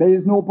there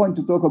is no point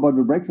to talk about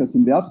the breakfast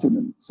in the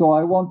afternoon. So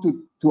I want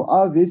to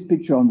have this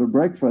picture on the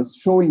breakfast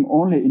showing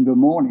only in the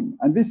morning.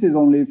 And this is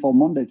only for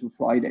Monday to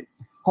Friday.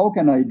 How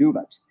can I do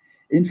that?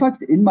 In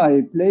fact, in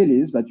my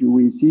playlist that you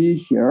will see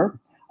here,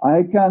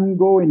 I can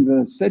go in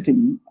the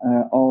setting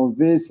of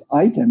this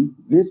item,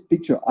 this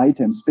picture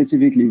item,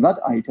 specifically that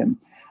item,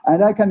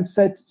 and I can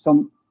set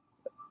some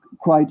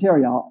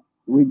criteria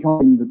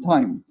regarding the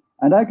time.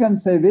 And I can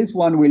say this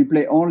one will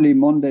play only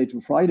Monday to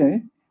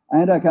Friday,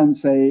 and I can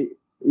say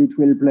it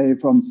will play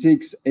from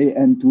 6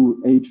 a.m. to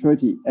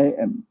 8:30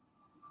 a.m.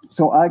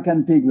 So I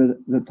can pick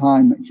the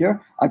time here.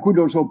 I could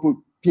also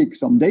pick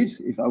some dates.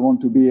 If I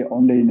want to be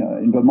only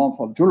in the month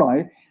of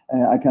July,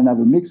 I can have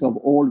a mix of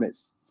all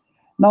this.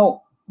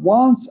 Now,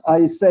 once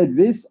I set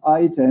this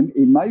item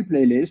in my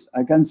playlist,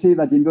 I can see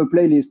that in the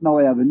playlist now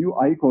I have a new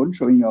icon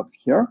showing up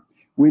here,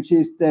 which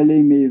is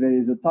telling me there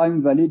is a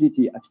time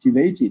validity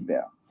activated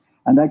there.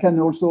 And I can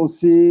also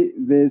see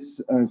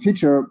this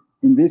feature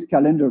in this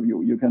calendar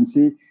view. You can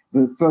see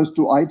the first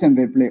 2 items,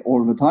 they play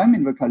all the time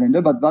in the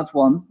calendar, but that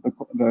one,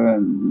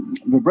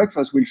 the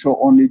breakfast will show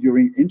only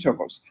during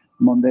intervals,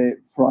 Monday,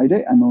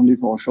 Friday, and only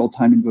for a short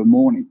time in the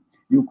morning.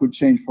 You could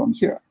change from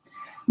here.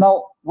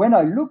 Now, when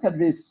I look at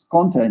this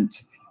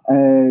content,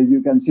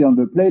 you can see on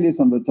the playlist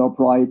on the top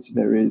right,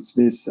 there is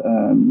this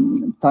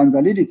time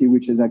validity,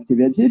 which is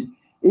activated.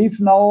 If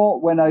now,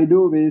 when I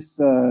do this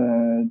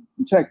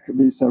check,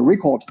 this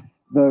record,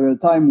 the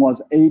time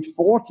was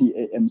 8:40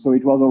 a.m., so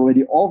it was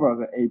already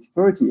over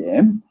 8:30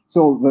 a.m.,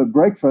 so the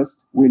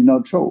breakfast will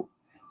not show.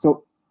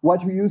 So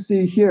what you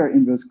see here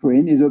in the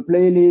screen is a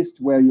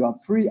playlist where you have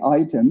 3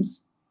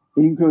 items,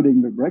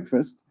 including the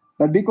breakfast,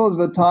 but because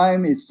the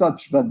time is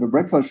such that the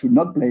breakfast should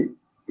not play,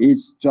 it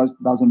just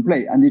doesn't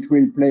play, and it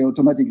will play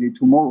automatically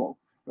tomorrow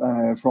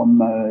from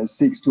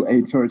 6 to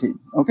 8:30.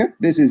 Okay,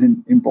 this is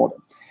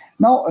important.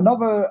 Now,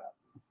 another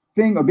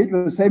thing, a bit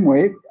the same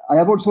way, I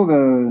have also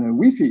the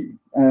Wi-Fi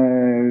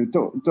I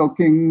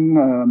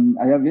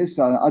have this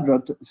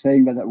advert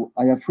saying that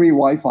I have free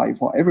Wi-Fi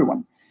for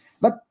everyone.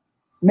 But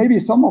maybe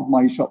some of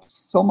my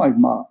shops, some of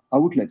my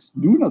outlets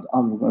do not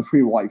have a free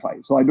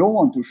Wi-Fi, so I don't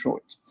want to show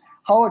it.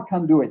 How I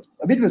can do it?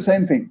 A bit the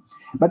same thing,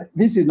 but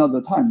this is not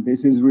the time.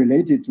 This is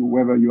related to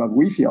whether you have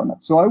Wi-Fi or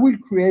not. So I will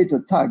create a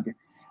tag.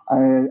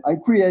 I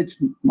create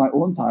my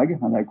own tag,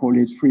 and I call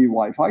it free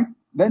Wi-Fi.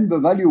 Then the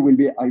value will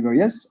be either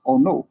yes or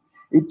no.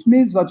 It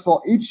means that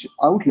for each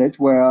outlet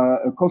where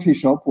a coffee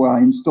shop where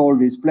I install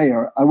this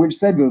player, I will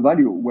set the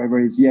value, whether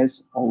it's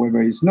yes or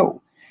whether it's no.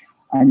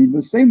 And in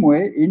the same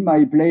way, in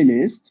my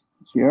playlist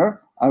here,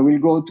 I will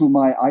go to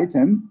my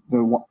item,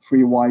 the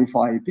free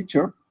Wi-Fi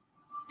picture,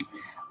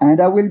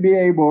 and I will be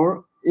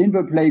able, in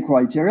the play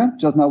criteria,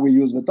 just now we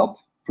use the top,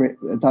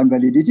 time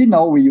validity,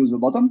 now we use the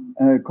bottom,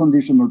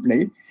 conditional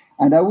play,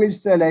 and I will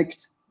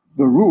select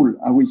the rule,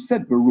 I will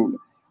set the rule.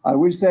 I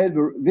will say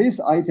this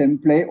item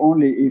play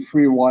only if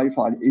free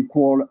Wi-Fi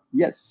equal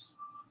yes.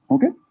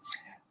 Okay.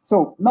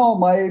 So now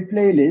my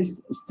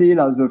playlist still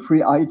has the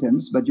 3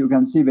 items, but you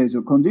can see there's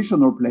a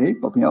conditional play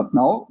popping up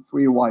now.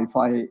 Free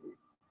Wi-Fi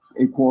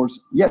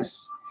equals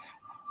yes.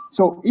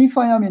 So if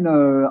I am in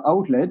an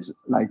outlet,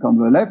 like on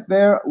the left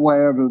there,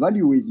 where the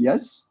value is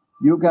yes,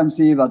 you can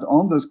see that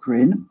on the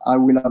screen, I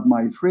will have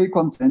my free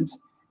content,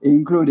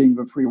 including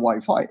the free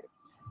Wi-Fi.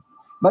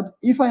 But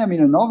if I am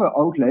in another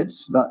outlet,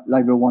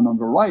 like the one on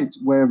the right,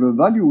 where the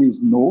value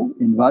is no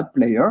in that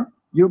player,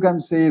 you can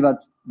say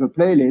that the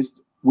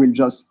playlist will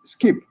just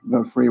skip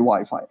the free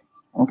Wi-Fi.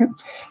 Okay,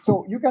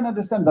 so you can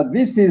understand that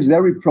this is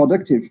very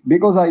productive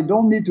because I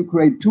don't need to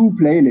create 2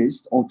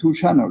 playlists or 2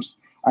 channels.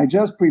 I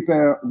just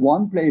prepare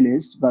one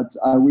playlist that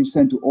I will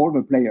send to all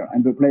the player,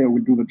 and the player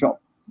will do the job.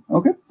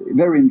 Okay,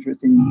 very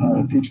interesting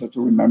feature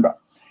to remember.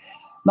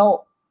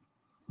 Now,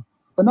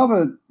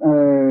 another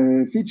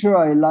feature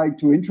I like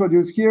to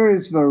introduce here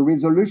is the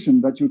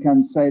resolution that you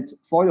can set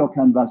for your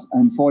canvas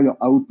and for your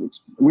output.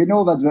 We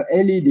know that the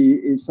LED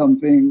is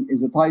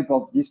a type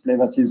of display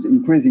that is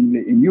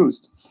increasingly in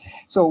use.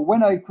 So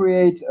when I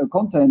create a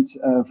content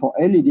for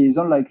LED, it's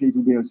unlikely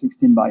to be a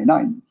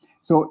 16:9.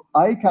 So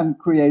I can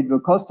create the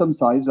custom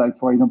size, like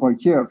for example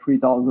here,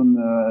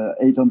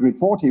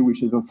 3840,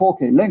 which is a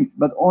 4K length,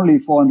 but only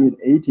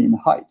 480 in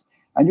height.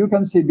 And you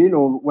can see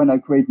below when I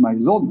create my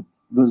zone,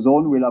 the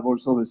zone will have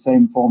also the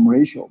same form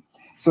ratio.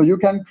 So you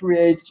can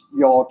create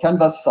your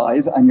canvas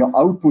size and your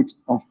output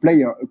of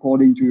player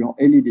according to your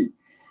LED.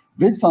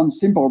 This sounds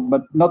simple,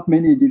 but not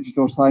many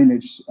digital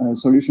signage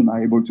solutions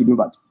are able to do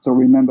that. So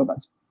remember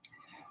that.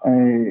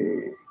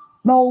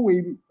 Now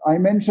I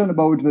mentioned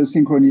about the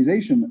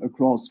synchronization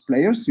across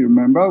players. You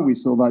remember we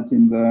saw that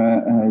in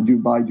the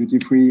Dubai Duty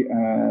Free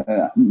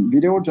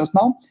video just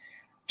now.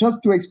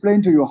 Just to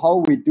explain to you how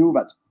we do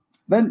that.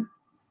 Then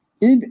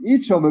in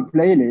each of the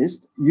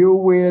playlist, you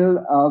will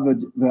have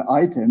the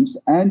items,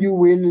 and you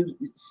will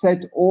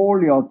set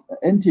all your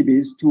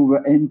NTBs to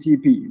the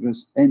NTP, the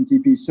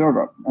NTP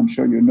server. I'm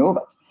sure you know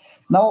that.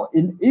 Now,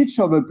 in each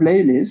of the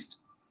playlist,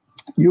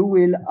 you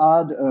will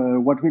add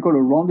what we call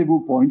a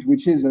rendezvous point,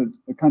 which is a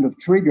kind of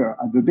trigger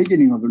at the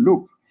beginning of the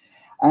loop.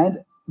 And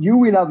you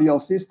will have your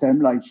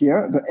system like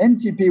here. The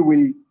NTP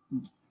will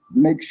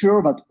make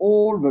sure that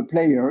all the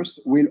players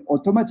will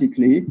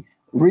automatically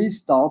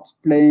restart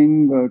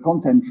playing the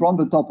content from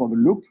the top of the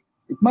loop.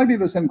 It might be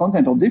the same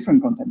content or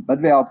different content,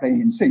 but they are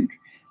playing in sync,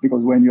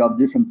 because when you have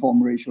different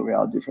form ratio, they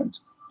are different.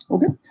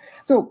 Okay,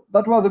 so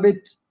that was a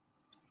bit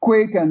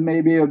quick and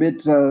maybe a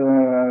bit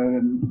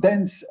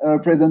dense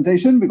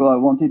presentation, because I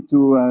wanted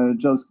to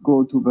just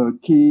go to the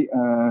key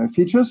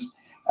features.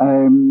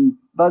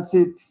 That's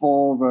it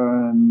for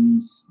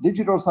the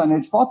digital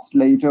signage part.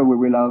 Later we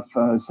will have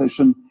a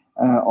session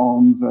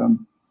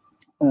on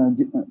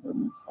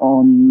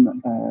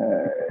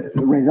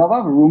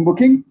Reserva, room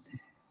booking.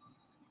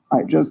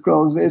 I just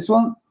close this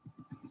one.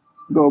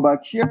 Go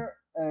back here.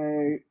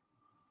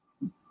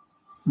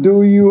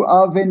 Do you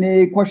have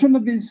any question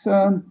at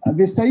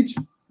this stage?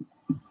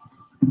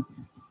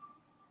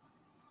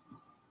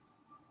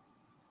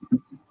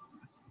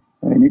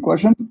 Any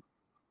questions?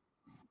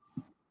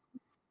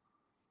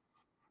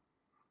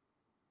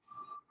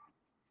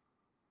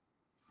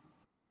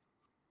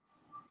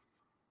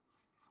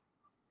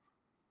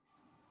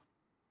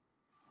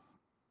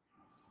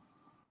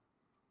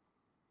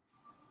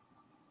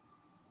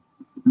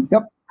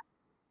 Yep.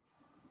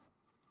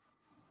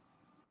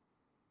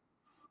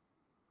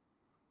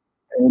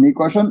 Any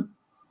question?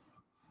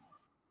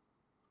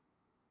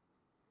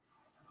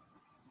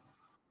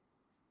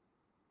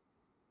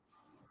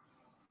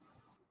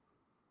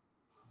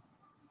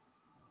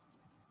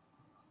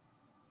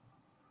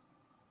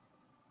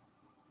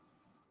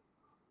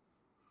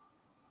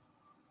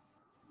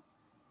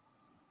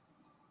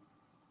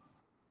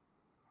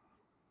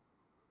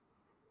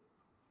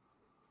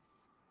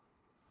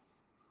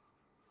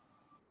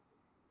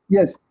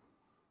 Yes.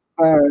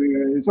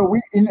 So we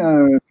in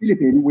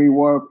Philippines we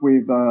work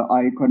with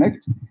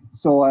iConnect.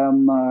 So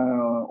I'm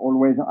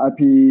always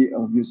happy,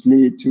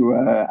 obviously, to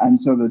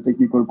answer the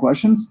technical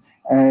questions.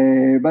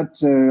 But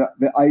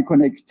the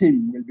iConnect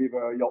team will be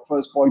your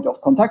first point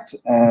of contact,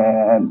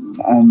 and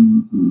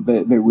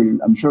they will.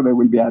 I'm sure they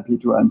will be happy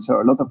to answer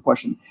a lot of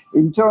questions.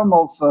 In terms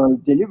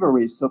of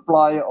delivery,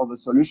 supply of a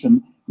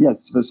solution,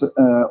 yes,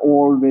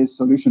 all this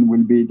solution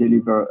will be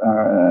delivered,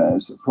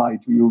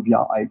 supplied to you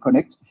via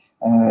iConnect,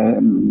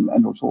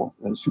 and also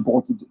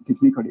supported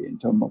technically in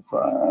terms of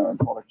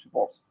product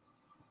support.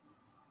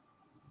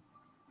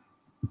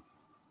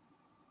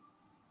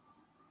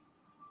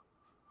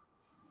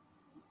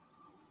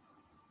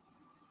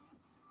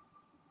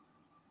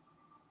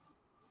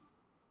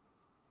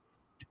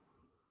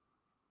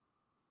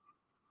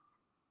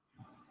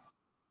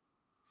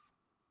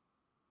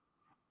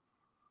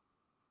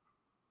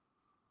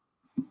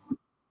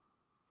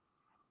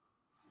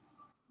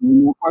 Any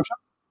more questions?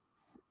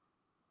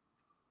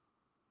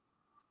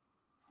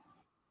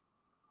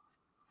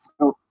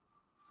 So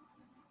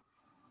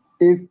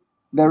if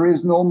there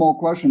is no more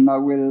question, I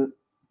will.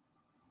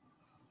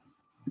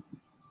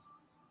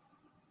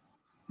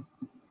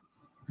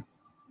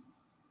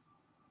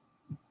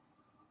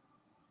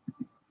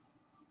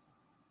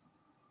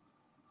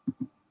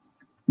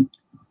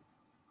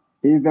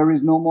 If there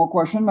is no more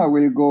question, I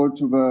will go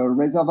to the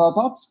Reserva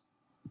part.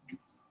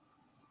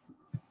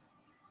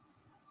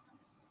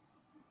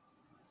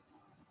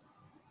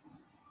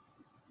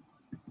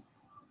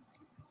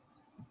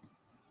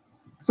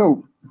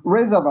 So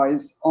Reserva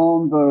is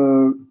on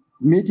the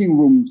meeting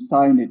room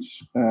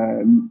signage.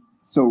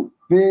 So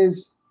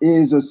this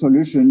is a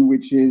solution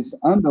which is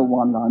under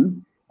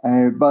Onelan,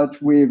 but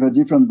with a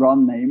different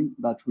brand name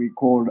that we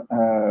call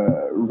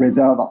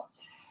Reserva.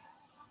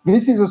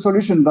 This is a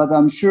solution that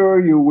I'm sure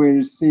you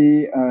will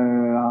see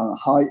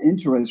high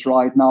interest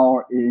right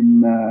now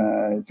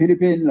in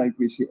Philippines, like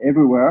we see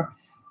everywhere.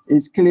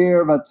 It's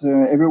clear that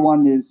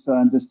everyone is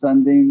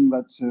understanding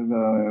that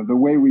the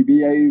way we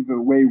behave,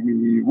 the way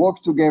we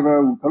work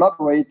together, we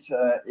collaborate,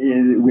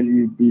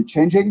 will be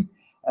changing.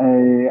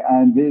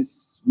 And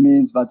this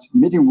means that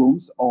meeting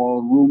rooms,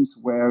 or rooms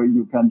where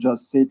you can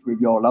just sit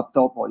with your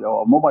laptop or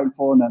your mobile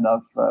phone and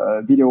have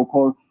a video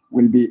call,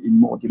 will be in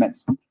more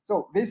demands.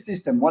 So this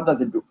system, what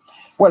does it do?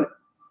 Well,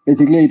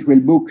 basically it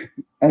will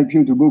help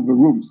you to book the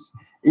rooms.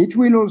 It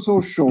will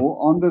also show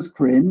on the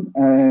screen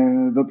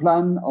the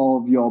plan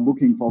of your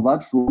booking for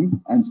that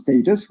room and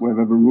status,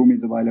 whether the room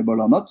is available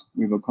or not,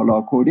 with a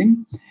color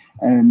coding.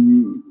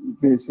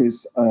 This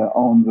is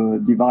on the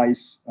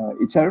device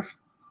itself.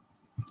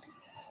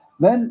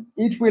 Then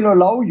it will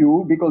allow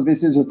you, because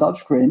this is a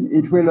touchscreen,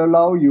 it will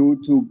allow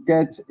you to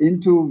get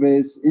into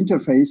this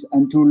interface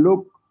and to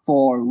look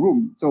for a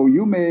room. So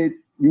you may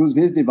use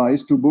this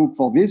device to book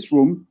for this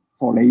room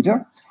for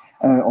later,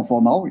 or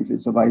for now if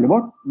it's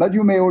available, but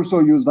you may also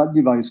use that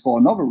device for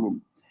another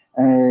room.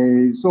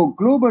 So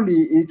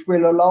globally, it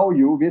will allow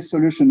you, this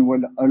solution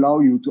will allow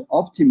you to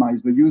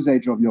optimize the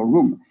usage of your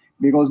room,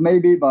 because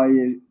maybe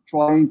by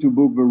trying to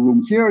book the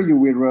room here, you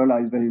will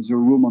realize there is a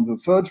room on the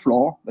third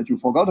floor that you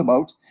forgot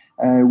about,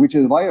 which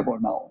is viable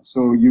now.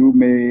 So you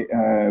may,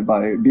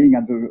 by being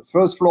at the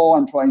first floor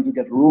and trying to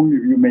get a room,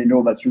 you may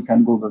know that you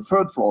can go to the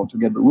third floor to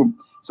get the room.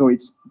 So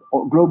it's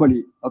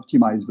globally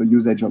optimize the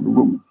usage of the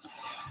room.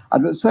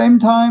 At the same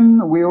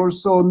time, we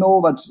also know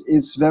that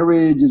it's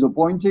very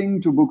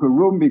disappointing to book a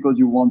room because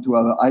you want to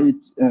have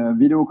a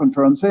video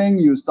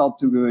conferencing, you start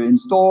to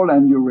install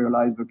and you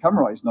realize the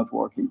camera is not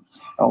working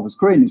or the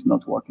screen is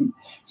not working.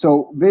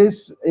 So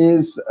this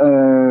is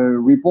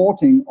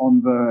reporting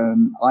on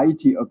the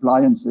IT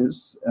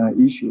appliances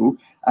issue,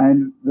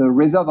 and the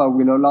Reserva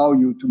will allow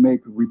you to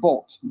make a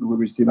report. We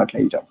will see that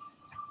later.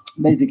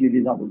 Basically,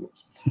 these are the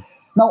rules.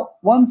 Now,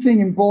 one thing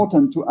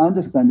important to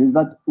understand is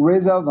that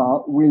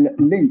Reserva will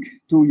link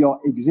to your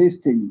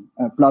existing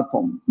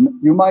platform.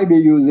 You might be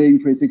using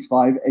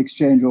 365,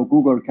 Exchange, or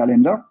Google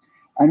Calendar,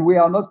 and we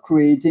are not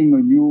creating a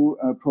new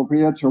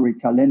proprietary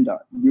calendar.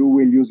 You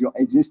will use your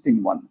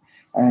existing one.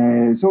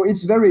 So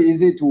it's very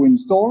easy to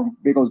install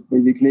because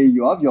basically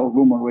you have your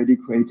room already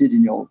created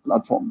in your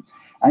platform.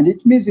 And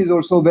it means it's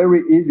also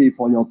very easy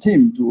for your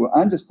team to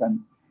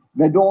understand.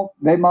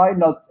 They might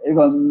not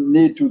even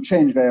need to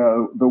change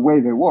the way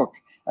they work.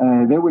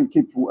 They will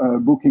keep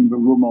booking the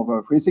room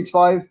over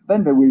 365,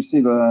 then they will see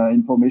the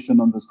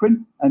information on the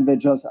screen, and they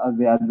just have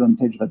the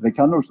advantage that they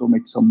can also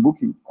make some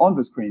booking on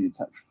the screen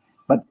itself.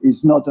 But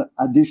it's not an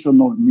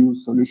additional new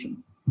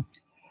solution.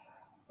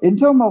 In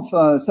terms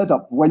of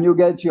setup, when you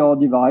get your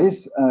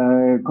device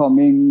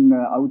coming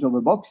out of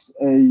the box,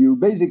 you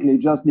basically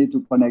just need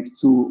to connect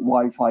to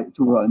Wi-Fi,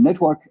 to a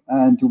network,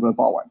 and to the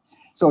power.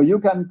 So you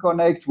can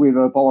connect with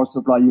a power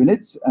supply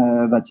unit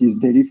that is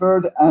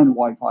delivered and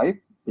Wi-Fi.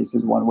 This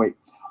is one way.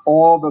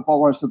 Or the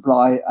power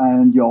supply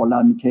and your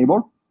LAN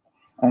cable,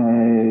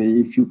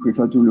 if you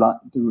prefer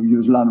to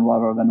use LAN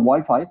rather than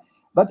Wi-Fi.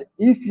 But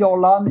if your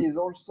LAN is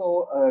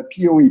also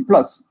PoE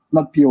plus,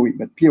 not PoE,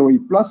 but PoE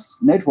plus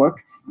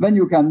network, then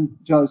you can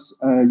just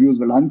use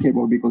the LAN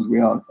cable because we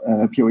are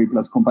PoE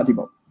plus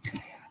compatible.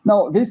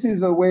 Now, this is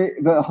the way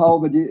how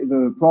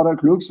the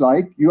product looks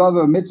like. You have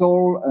a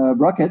metal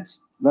bracket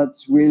that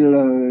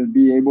will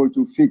be able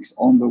to fix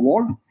on the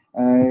wall.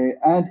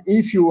 And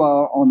if you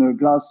are on a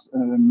glass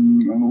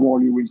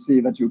wall, you will see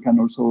that you can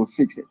also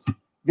fix it.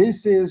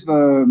 This is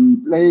the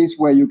place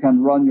where you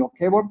can run your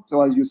cable.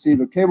 So as you see,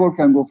 the cable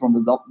can go from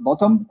the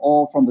bottom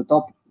or from the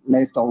top,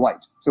 left or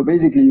right. So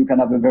basically, you can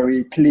have a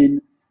very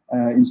clean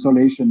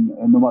installation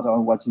no matter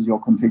what is your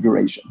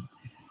configuration.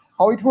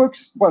 How it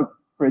works? Well,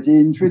 pretty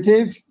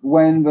intuitive.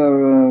 When the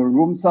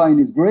room sign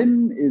is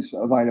green, it's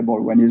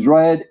available. When it's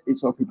red,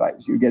 it's occupied.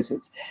 You guess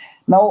it.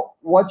 Now,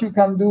 what you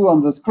can do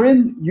on the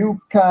screen, you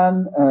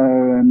can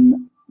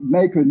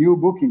make a new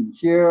booking.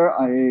 Here,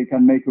 I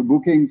can make a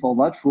booking for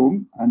that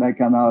room, and I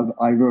can have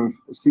either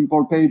a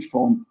simple page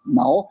for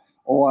now,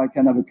 or I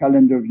can have a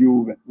calendar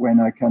view when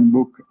I can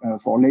book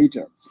for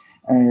later.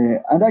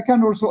 And I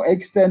can also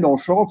extend or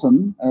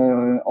shorten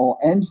or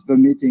end the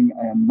meeting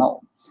I am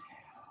now.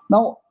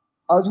 Now,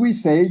 as we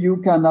say, you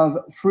can have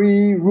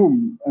free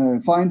room,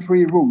 find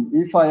free room.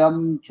 If I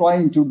am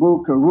trying to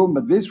book a room,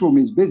 but this room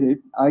is busy,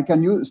 I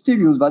can still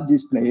use that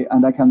display,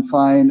 and I can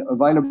find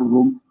available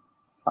room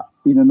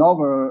in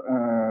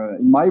another,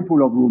 in my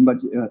pool of room, but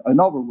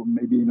another room,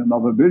 maybe in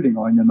another building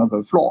or in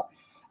another floor.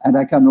 And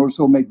I can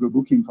also make the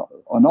booking for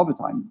another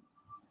time.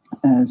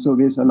 So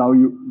this allows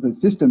the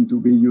system to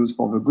be used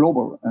for the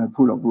global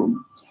pool of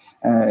room.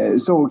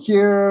 So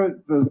here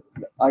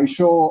I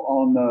show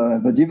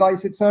on the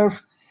device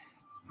itself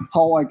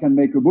how I can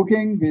make a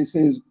booking. This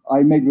is,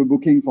 I make the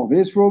booking for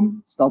this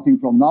room starting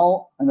from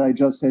now, and I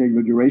just select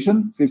the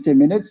duration, 15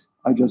 minutes,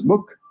 I just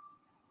book.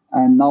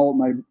 And now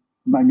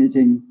my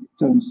meeting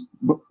turns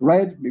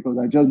red because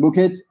I just book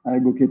it. I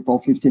book it for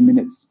 15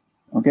 minutes.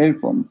 Okay,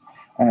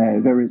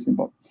 very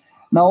simple.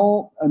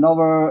 Now,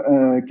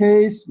 another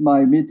case,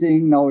 my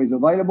meeting now is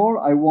available.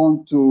 I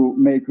want to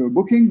make a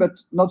booking,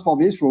 but not for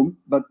this room,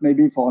 but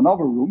maybe for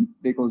another room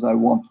because I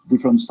want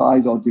different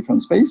size or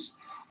different space.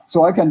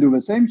 So I can do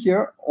the same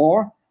here,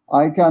 or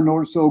I can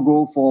also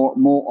go for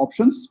more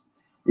options.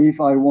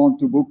 If I want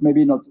to book,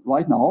 maybe not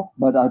right now,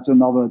 but at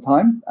another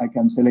time, I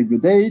can select the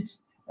date,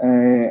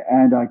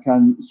 and I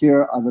can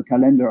here have a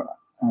calendar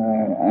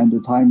and the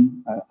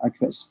time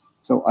access.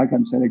 So I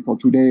can select for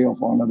today or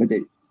for another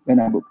day when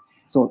I book.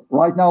 So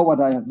right now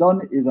what I have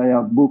done is I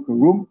have booked a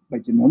room,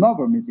 but in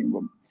another meeting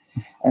room.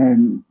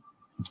 And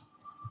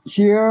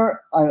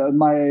here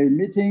my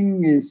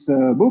meeting is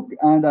booked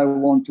and I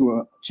want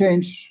to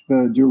change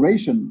the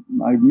duration.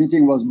 My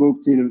meeting was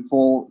booked till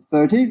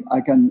 4:30.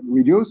 I can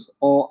reduce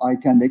or I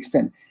can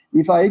extend.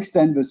 If I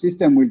extend, the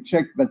system will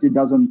check that it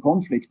doesn't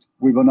conflict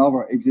with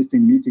another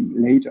existing meeting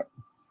later.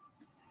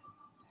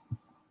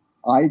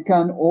 I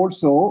can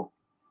also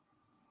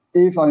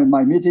if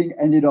my meeting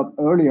ended up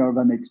earlier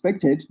than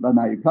expected, than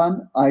I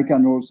planned, I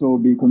can also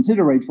be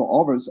considerate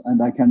for others,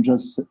 and I can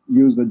just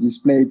use the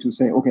display to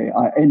say, okay,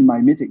 I end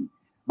my meeting.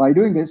 By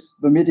doing this,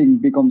 the meeting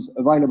becomes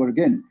available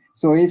again.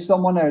 So if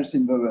someone else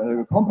in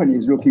the company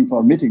is looking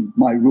for a meeting,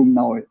 my room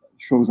now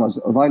shows as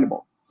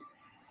available.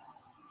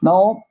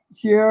 Now,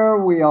 here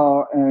we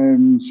are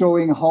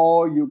showing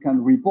how you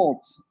can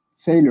report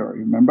failure.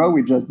 Remember,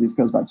 we just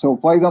discussed that. So,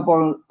 for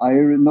example, I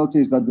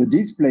noticed that the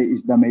display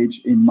is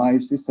damaged in my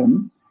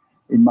system,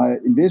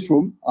 in this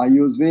room. I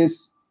use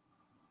this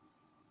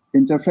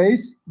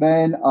interface,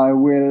 then I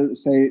will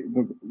say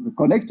the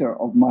connector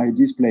of my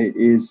display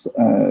is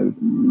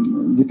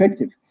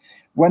defective.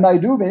 When I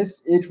do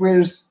this, it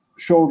will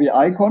show the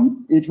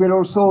icon. It will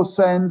also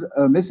send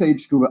a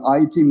message to the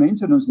IT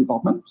maintenance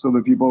department, so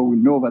the people will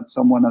know that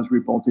someone has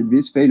reported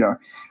this failure.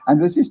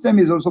 And the system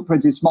is also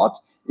pretty smart.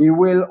 It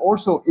will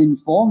also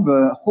inform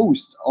the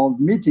host of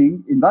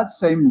meeting in that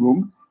same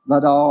room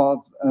that are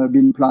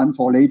been planned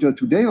for later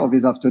today or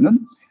this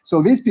afternoon.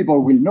 So these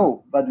people will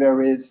know that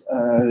there is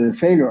a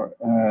failure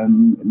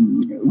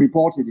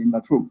reported in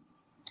that room.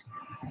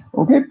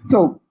 Okay,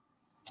 so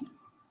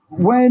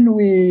when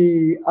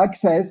we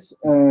access,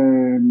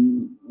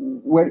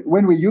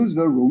 when we use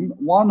the room,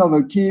 one of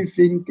the key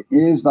things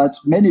is that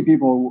many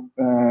people,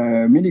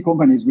 many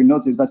companies will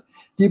notice that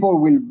people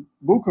will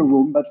book a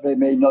room, but they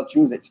may not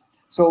use it.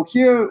 So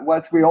here,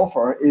 what we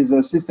offer is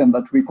a system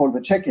that we call the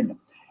check-in,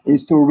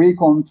 is to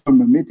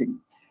reconfirm a meeting.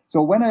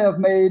 So when I have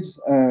made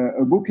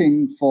a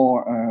booking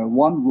for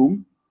one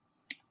room,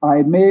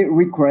 I may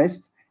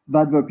request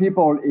that the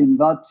people in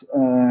that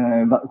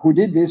who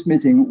did this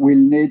meeting will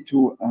need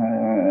to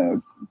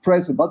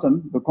press a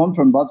button, the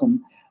confirm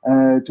button,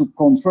 to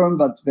confirm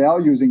that they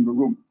are using the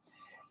room.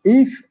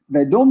 If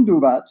they don't do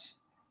that,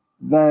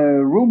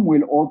 the room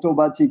will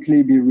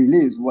automatically be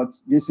released.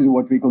 This is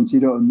what we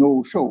consider a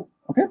no-show.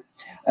 Okay,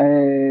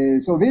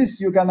 so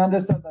this you can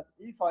understand that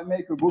if I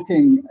make a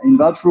booking in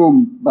that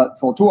room, but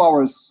for 2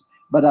 hours,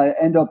 but I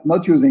end up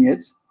not using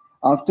it,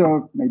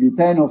 after maybe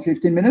 10 or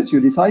 15 minutes, you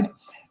decide,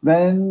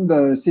 then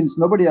since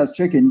nobody has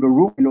checked in, the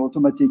room will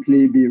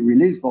automatically be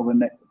released for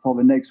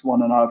the next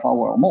 1.5 hours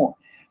or more.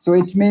 So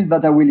it means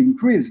that I will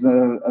increase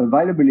the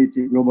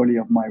availability globally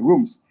of my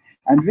rooms.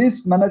 And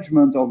this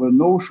management of a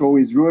no-show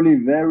is really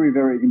very,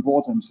 very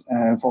important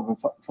for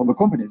the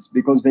companies,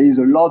 because there is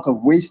a lot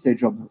of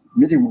wastage of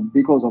meeting room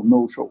because of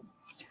no-show.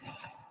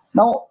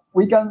 Now,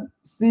 we can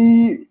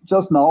see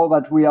just now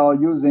that we are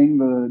using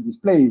the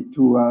display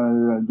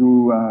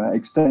to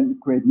extend,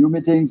 create new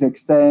meetings,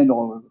 extend,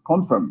 or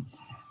confirm.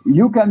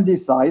 You can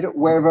decide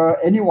whether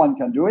anyone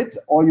can do it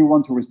or you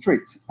want to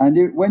restrict.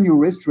 And when you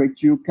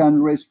restrict, you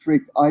can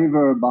restrict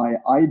either by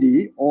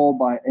ID or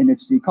by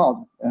NFC card.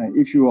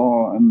 If you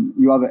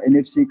have an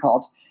NFC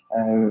card,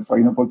 for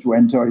example, to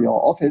enter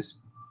your office,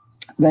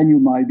 then you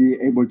might be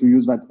able to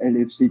use that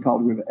NFC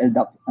card with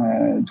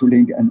LDAP to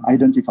link and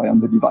identify on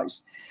the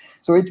device.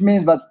 So it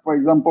means that, for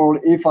example,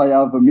 if I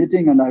have a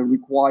meeting and I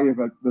require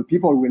that the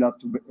people will have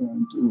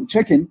to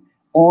check in,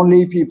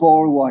 only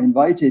people who are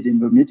invited in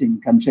the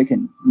meeting can check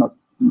in, not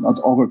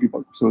other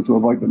people, so to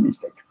avoid the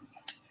mistake.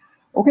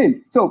 Okay,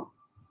 so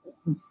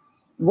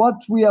what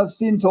we have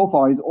seen so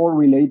far is all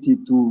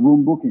related to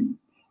room booking.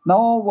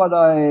 Now, what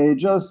I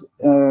just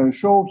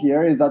show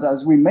here is that,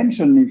 as we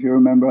mentioned, if you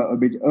remember a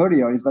bit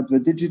earlier, is that the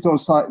digital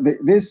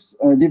this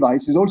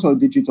device is also a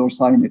digital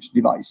signage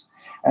device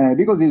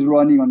because it's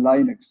running on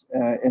Linux,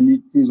 and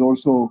it is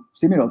also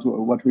similar to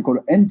what we call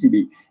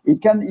NTB.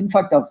 It can, in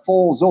fact, have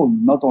 4 zones,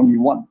 not only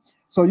one.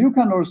 So you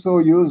can also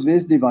use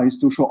this device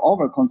to show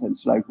other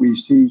contents, like we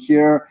see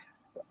here,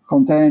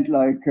 content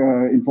like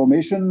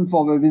information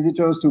for the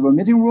visitors to the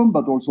meeting room,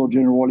 but also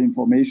general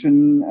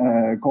information,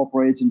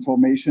 corporate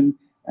information,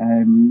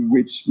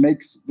 which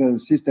makes the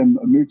system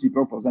a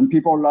multi-purpose. And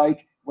people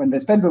like, when they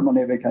spend the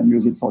money, they can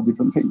use it for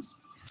different things.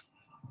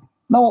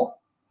 Now,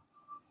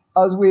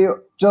 as we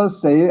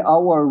just say,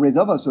 our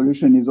Reserva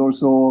solution is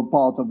also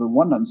part of the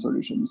Onelan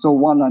solution. So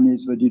Onelan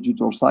is the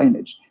digital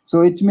signage.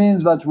 So it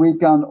means that we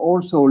can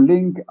also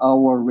link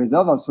our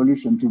Reserva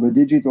solution to the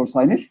digital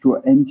signage, to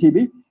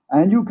NTB,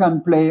 and you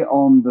can play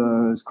on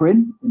the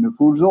screen in a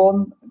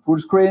full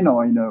screen,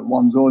 or in a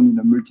one zone, in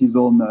a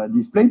multi-zone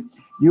display.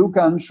 You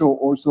can show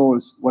also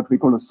what we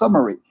call a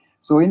summary.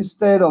 So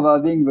instead of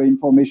having the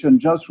information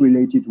just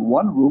related to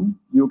one room,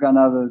 you can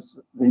have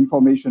the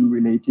information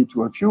related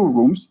to a few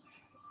rooms,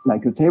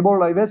 like a table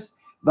like this,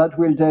 that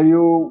will tell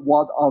you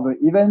what are the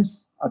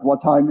events, at what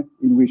time,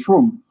 in which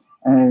room.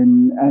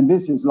 And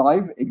this is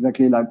live,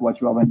 exactly like what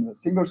you have on a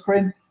single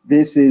screen.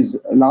 This is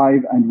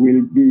live and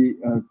will be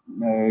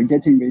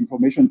getting the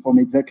information from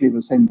exactly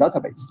the same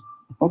database.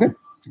 Okay.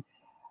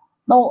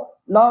 Now,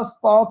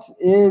 last part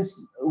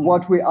is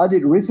what we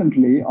added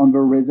recently on the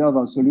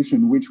Reserva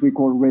solution, which we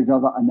call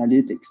Reserva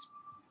Analytics.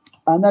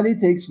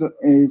 Analytics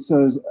is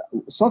a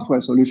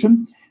software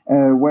solution,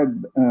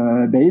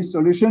 web-based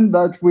solution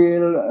that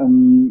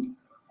will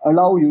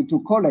allow you to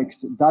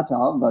collect data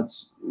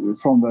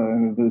from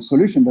the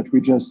solution that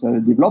we just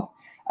developed,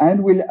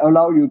 and will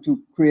allow you to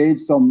create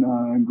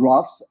some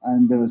graphs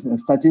and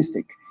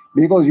statistic,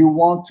 because you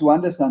want to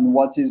understand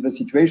what is the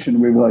situation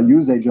with the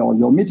usage of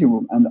your meeting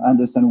room and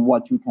understand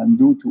what you can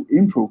do to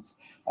improve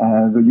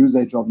the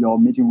usage of your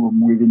meeting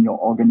room within your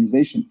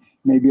organization.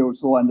 Maybe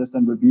also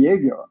understand the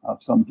behavior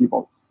of some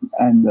people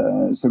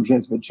and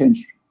suggest the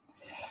change.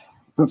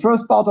 The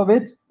first part of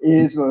it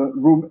is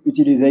room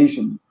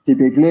utilization.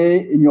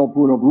 Typically, in your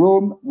pool of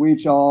room,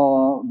 which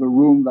are the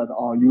rooms that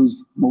are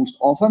used most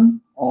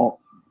often or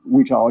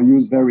which are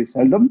used very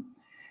seldom.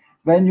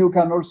 Then you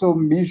can also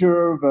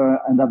measure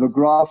and have a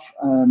graph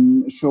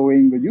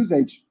showing the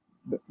usage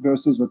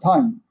versus the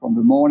time from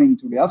the morning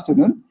to the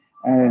afternoon.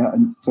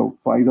 And so,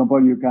 for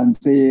example, you can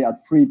see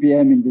at 3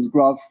 p.m. in this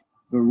graph,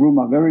 the rooms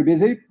are very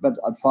busy, but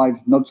at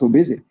 5, not so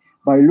busy.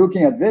 By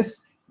looking at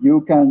this,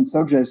 you can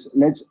suggest,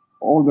 let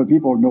all the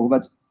people know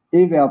that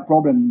if they have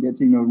problem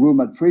getting a room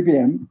at 3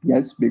 p.m.,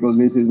 yes, because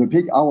this is the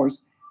peak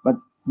hours, but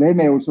they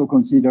may also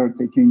consider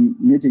taking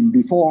meeting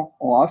before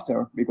or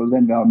after, because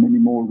then there are many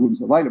more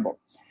rooms available.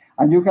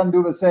 And you can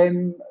do the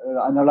same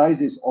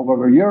analysis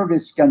over a year.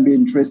 This can be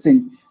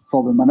interesting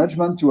for the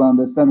management to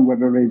understand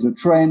whether there is a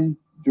trend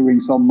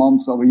during some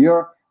months of a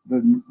year.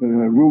 The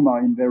rooms are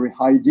in very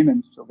high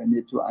demand, so they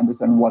need to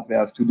understand what they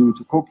have to do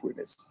to cope with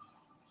this.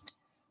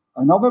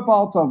 Another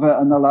part of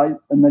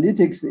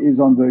analytics is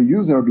on the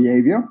user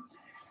behavior.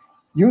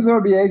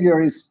 User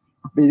behavior is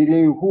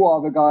basically who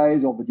are the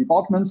guys or the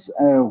departments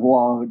who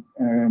are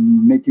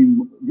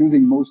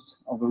using most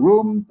of the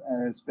room,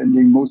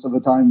 spending most of the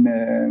time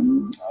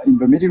in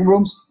the meeting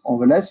rooms or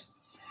the less.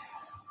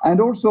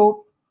 And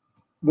also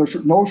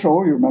the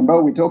no-show, you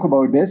remember we talk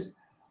about this,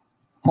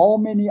 how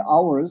many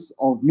hours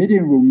of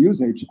meeting room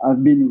usage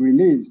have been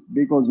released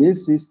because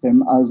this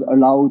system has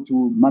allowed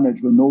to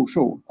manage the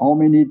no-show. How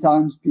many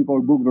times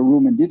people book the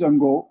room and didn't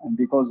go, and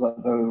because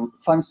of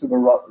thanks to the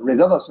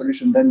Reserva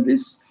solution, then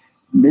this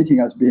meeting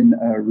has been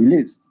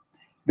released.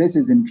 This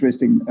is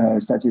interesting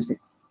statistic.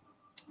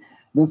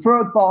 The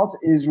third part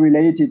is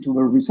related to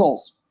the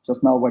resource.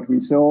 Just now what we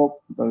saw,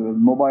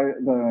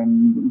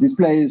 the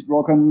display is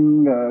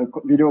broken,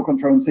 video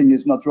conferencing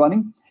is not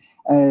running.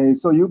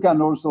 So you can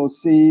also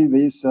see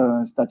this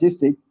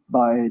statistic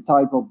by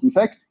type of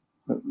defect.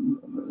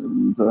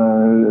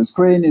 The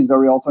screen is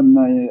very often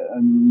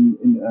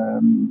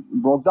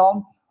broke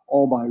down,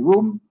 or by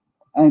room,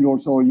 and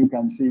also you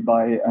can see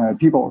by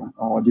people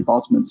or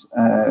departments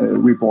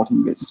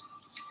reporting this.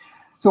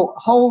 So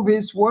how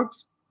this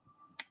works?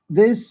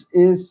 This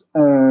is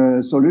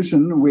a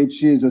solution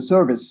which is a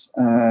service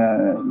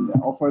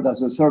offered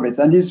as a service,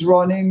 and is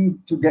running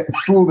to get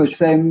through the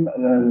same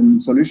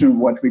solution,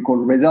 what we call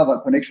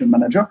Reserva Connection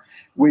Manager,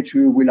 which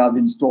you will have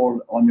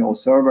installed on your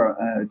server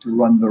to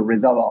run the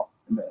Reserva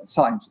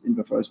signs in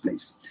the first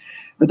place.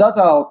 The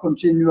data are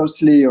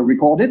continuously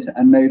recorded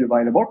and made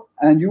available,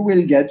 and you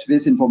will get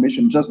this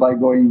information just by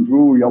going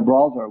through your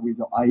browser with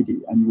your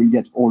ID, and you will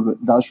get all the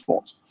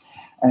dashboard.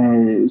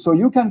 So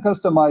you can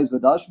customize the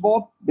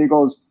dashboard,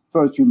 because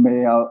first you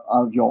may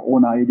have your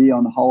own idea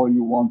on how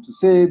you want to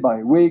say,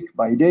 by week,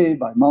 by day,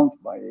 by month,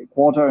 by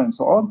quarter, and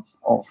so on,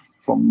 or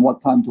from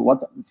what time to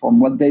what, from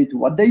what day to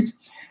what date.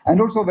 And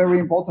also very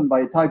important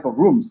by type of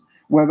rooms,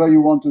 whether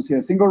you want to see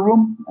a single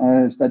room,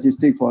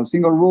 statistic for a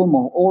single room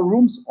or all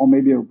rooms, or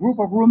maybe a group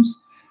of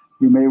rooms.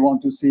 You may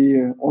want to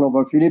see all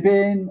over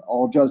Philippines,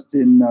 or just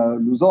in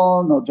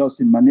Luzon, or just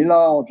in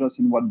Manila, or just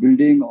in what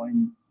building, or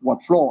in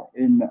what floor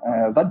in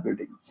that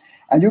building.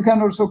 And you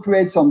can also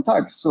create some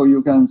tags. So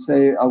you can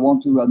say, I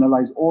want to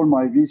analyze all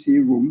my VC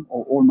room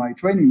or all my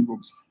training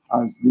rooms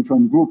as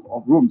different group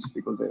of rooms,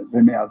 because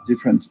they may have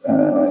different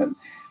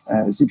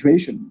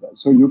situation.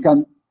 So you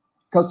can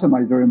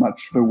customize very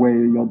much the way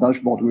your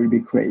dashboard will be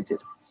created.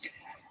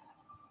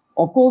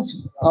 Of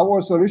course,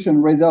 our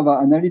solution,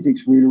 Reserva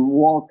Analytics, will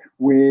work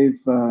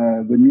with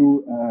the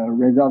new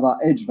Reserva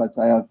Edge that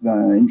I have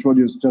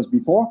introduced just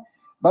before,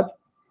 but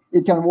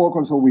it can work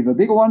also with a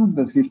big one,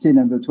 the 15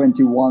 and the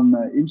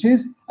 21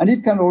 inches, and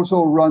it can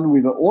also run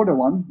with the older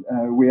one.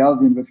 We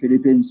have in the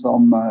Philippines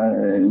some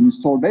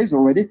install base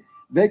already.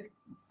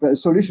 The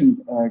solution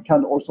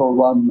can also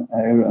run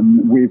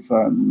with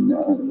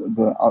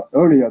the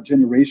earlier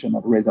generation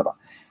of Reserva.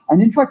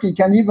 And in fact, it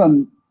can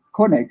even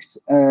connect,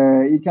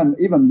 it can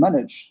even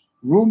manage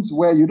rooms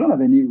where you don't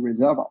have any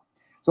Reserva.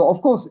 So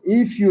of course,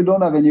 if you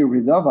don't have any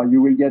Reserva,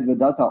 you will get the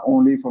data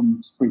only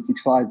from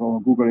 365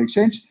 or Google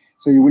Exchange.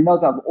 So you will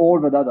not have all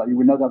the data, you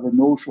will not have a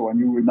no-show, and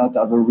you will not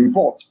have a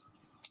report,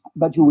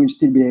 but you will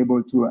still be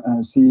able to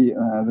see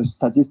the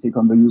statistic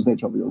on the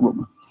usage of your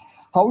room.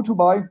 How to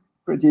buy?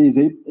 Pretty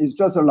easy. It's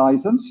just a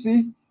license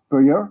fee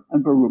per year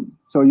and per room.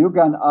 So you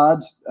can add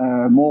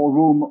more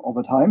room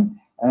over time,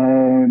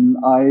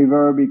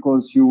 either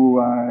because you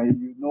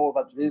know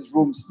that these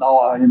rooms now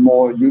are in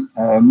more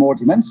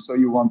demand, so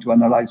you want to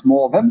analyze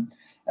more of them,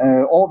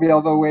 or the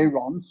other way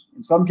around.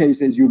 In some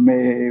cases, you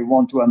may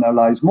want to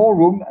analyze more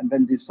room and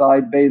then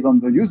decide based on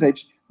the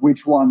usage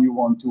which one you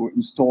want to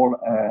install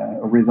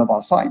a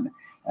Reserva sign.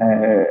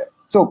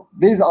 So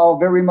these are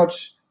very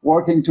much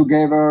working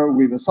together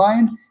with a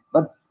sign,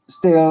 but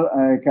still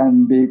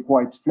can be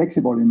quite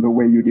flexible in the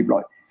way you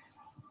deploy.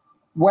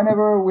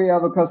 Whenever we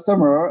have a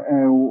customer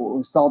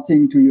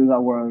starting to use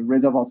our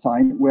Reserva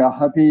sign, we are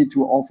happy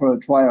to offer a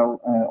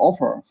trial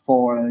offer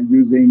for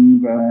using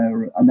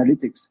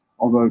analytics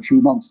over a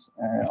few months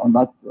on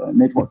that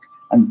network,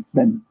 and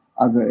then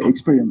have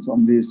experience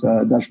on this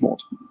dashboard.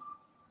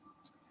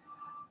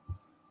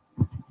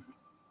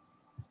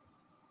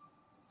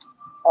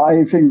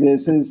 I think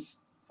this is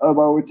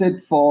about it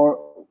for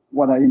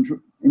what I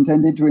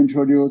intended to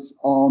introduce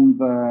on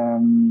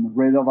the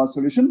Reserva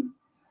solution.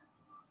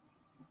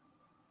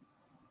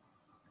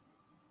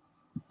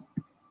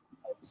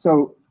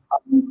 So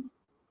I'm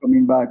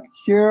coming back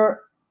here,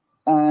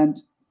 and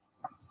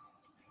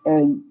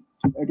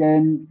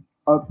again,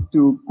 up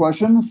to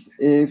questions.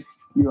 If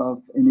you have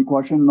any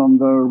question on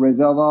the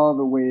Reserva,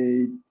 the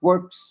way it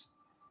works,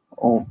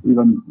 or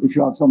even if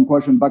you have some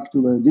question back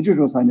to the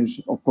digital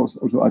signage, of course,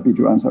 also happy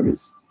to answer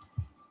this.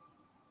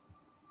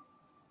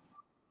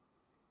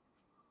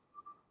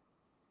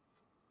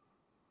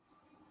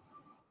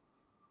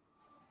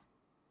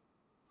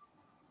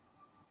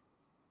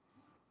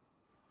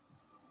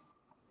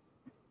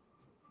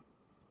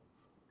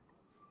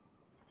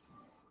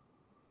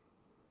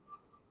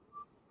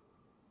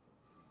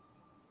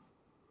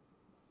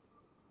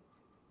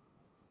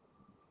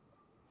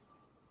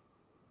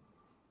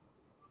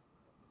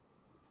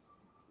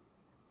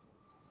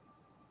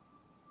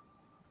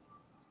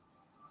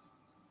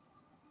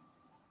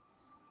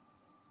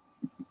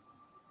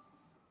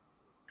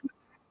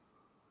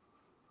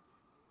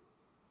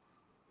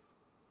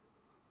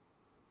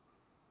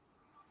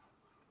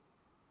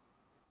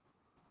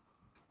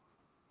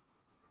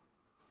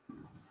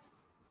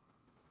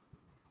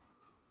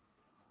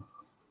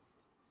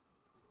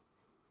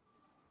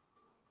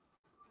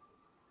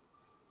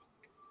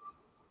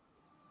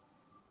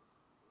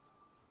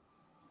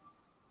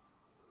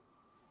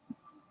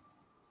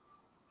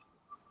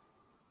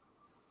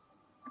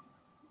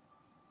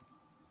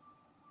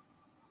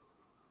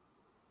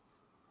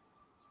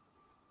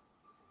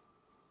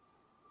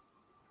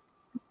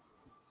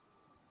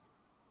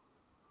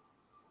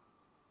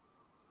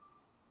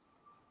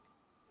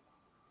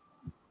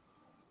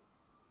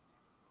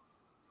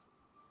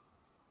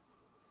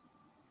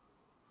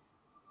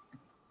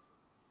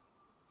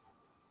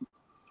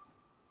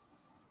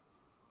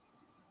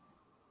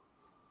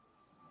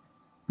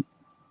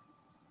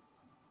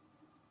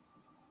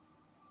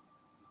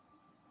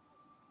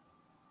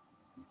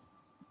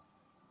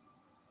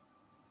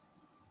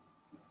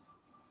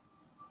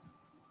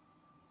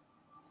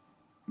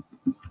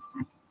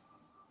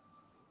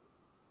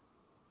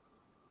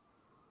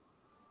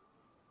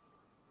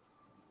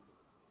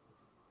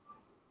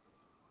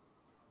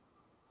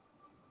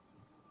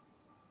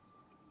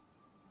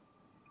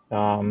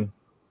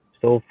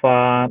 So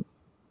far,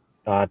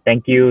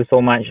 thank you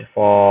so much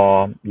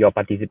for your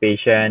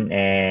participation.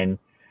 And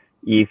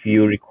if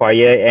you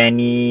require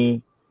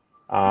any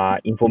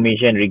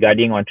information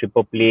regarding on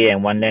triple play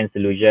and Onelan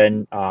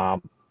solution,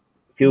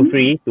 feel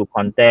free to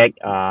contact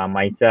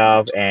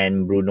myself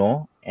and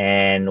Bruno,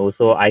 and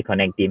also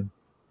iConnect team.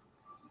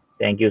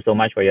 Thank you so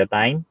much for your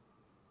time.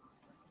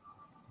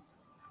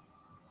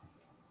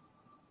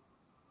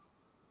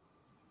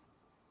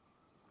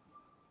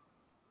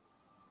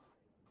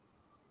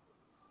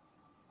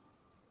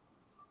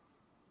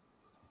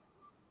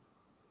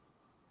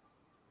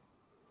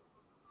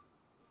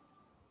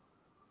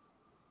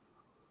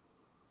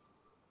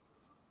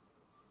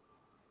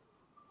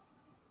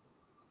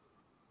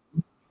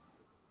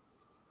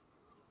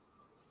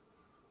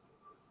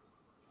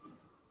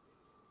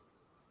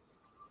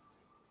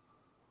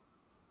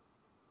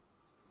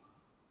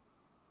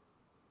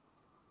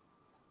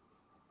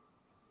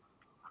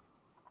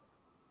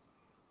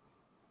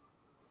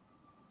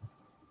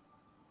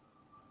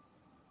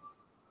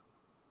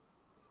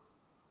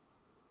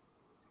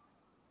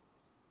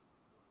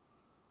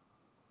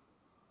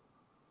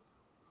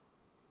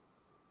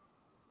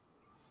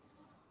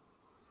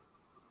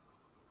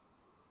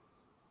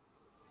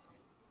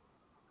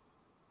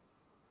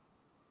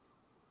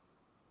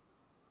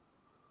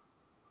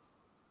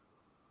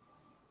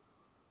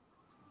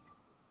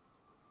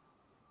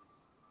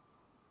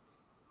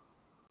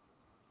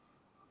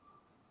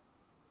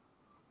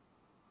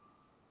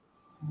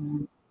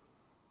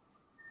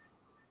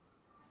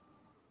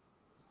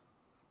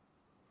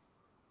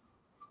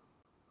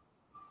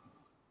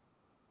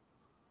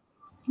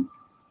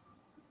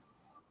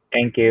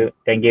 Thank you,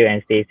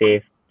 and stay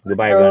safe.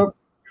 Goodbye, everyone.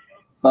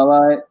 Bye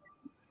bye.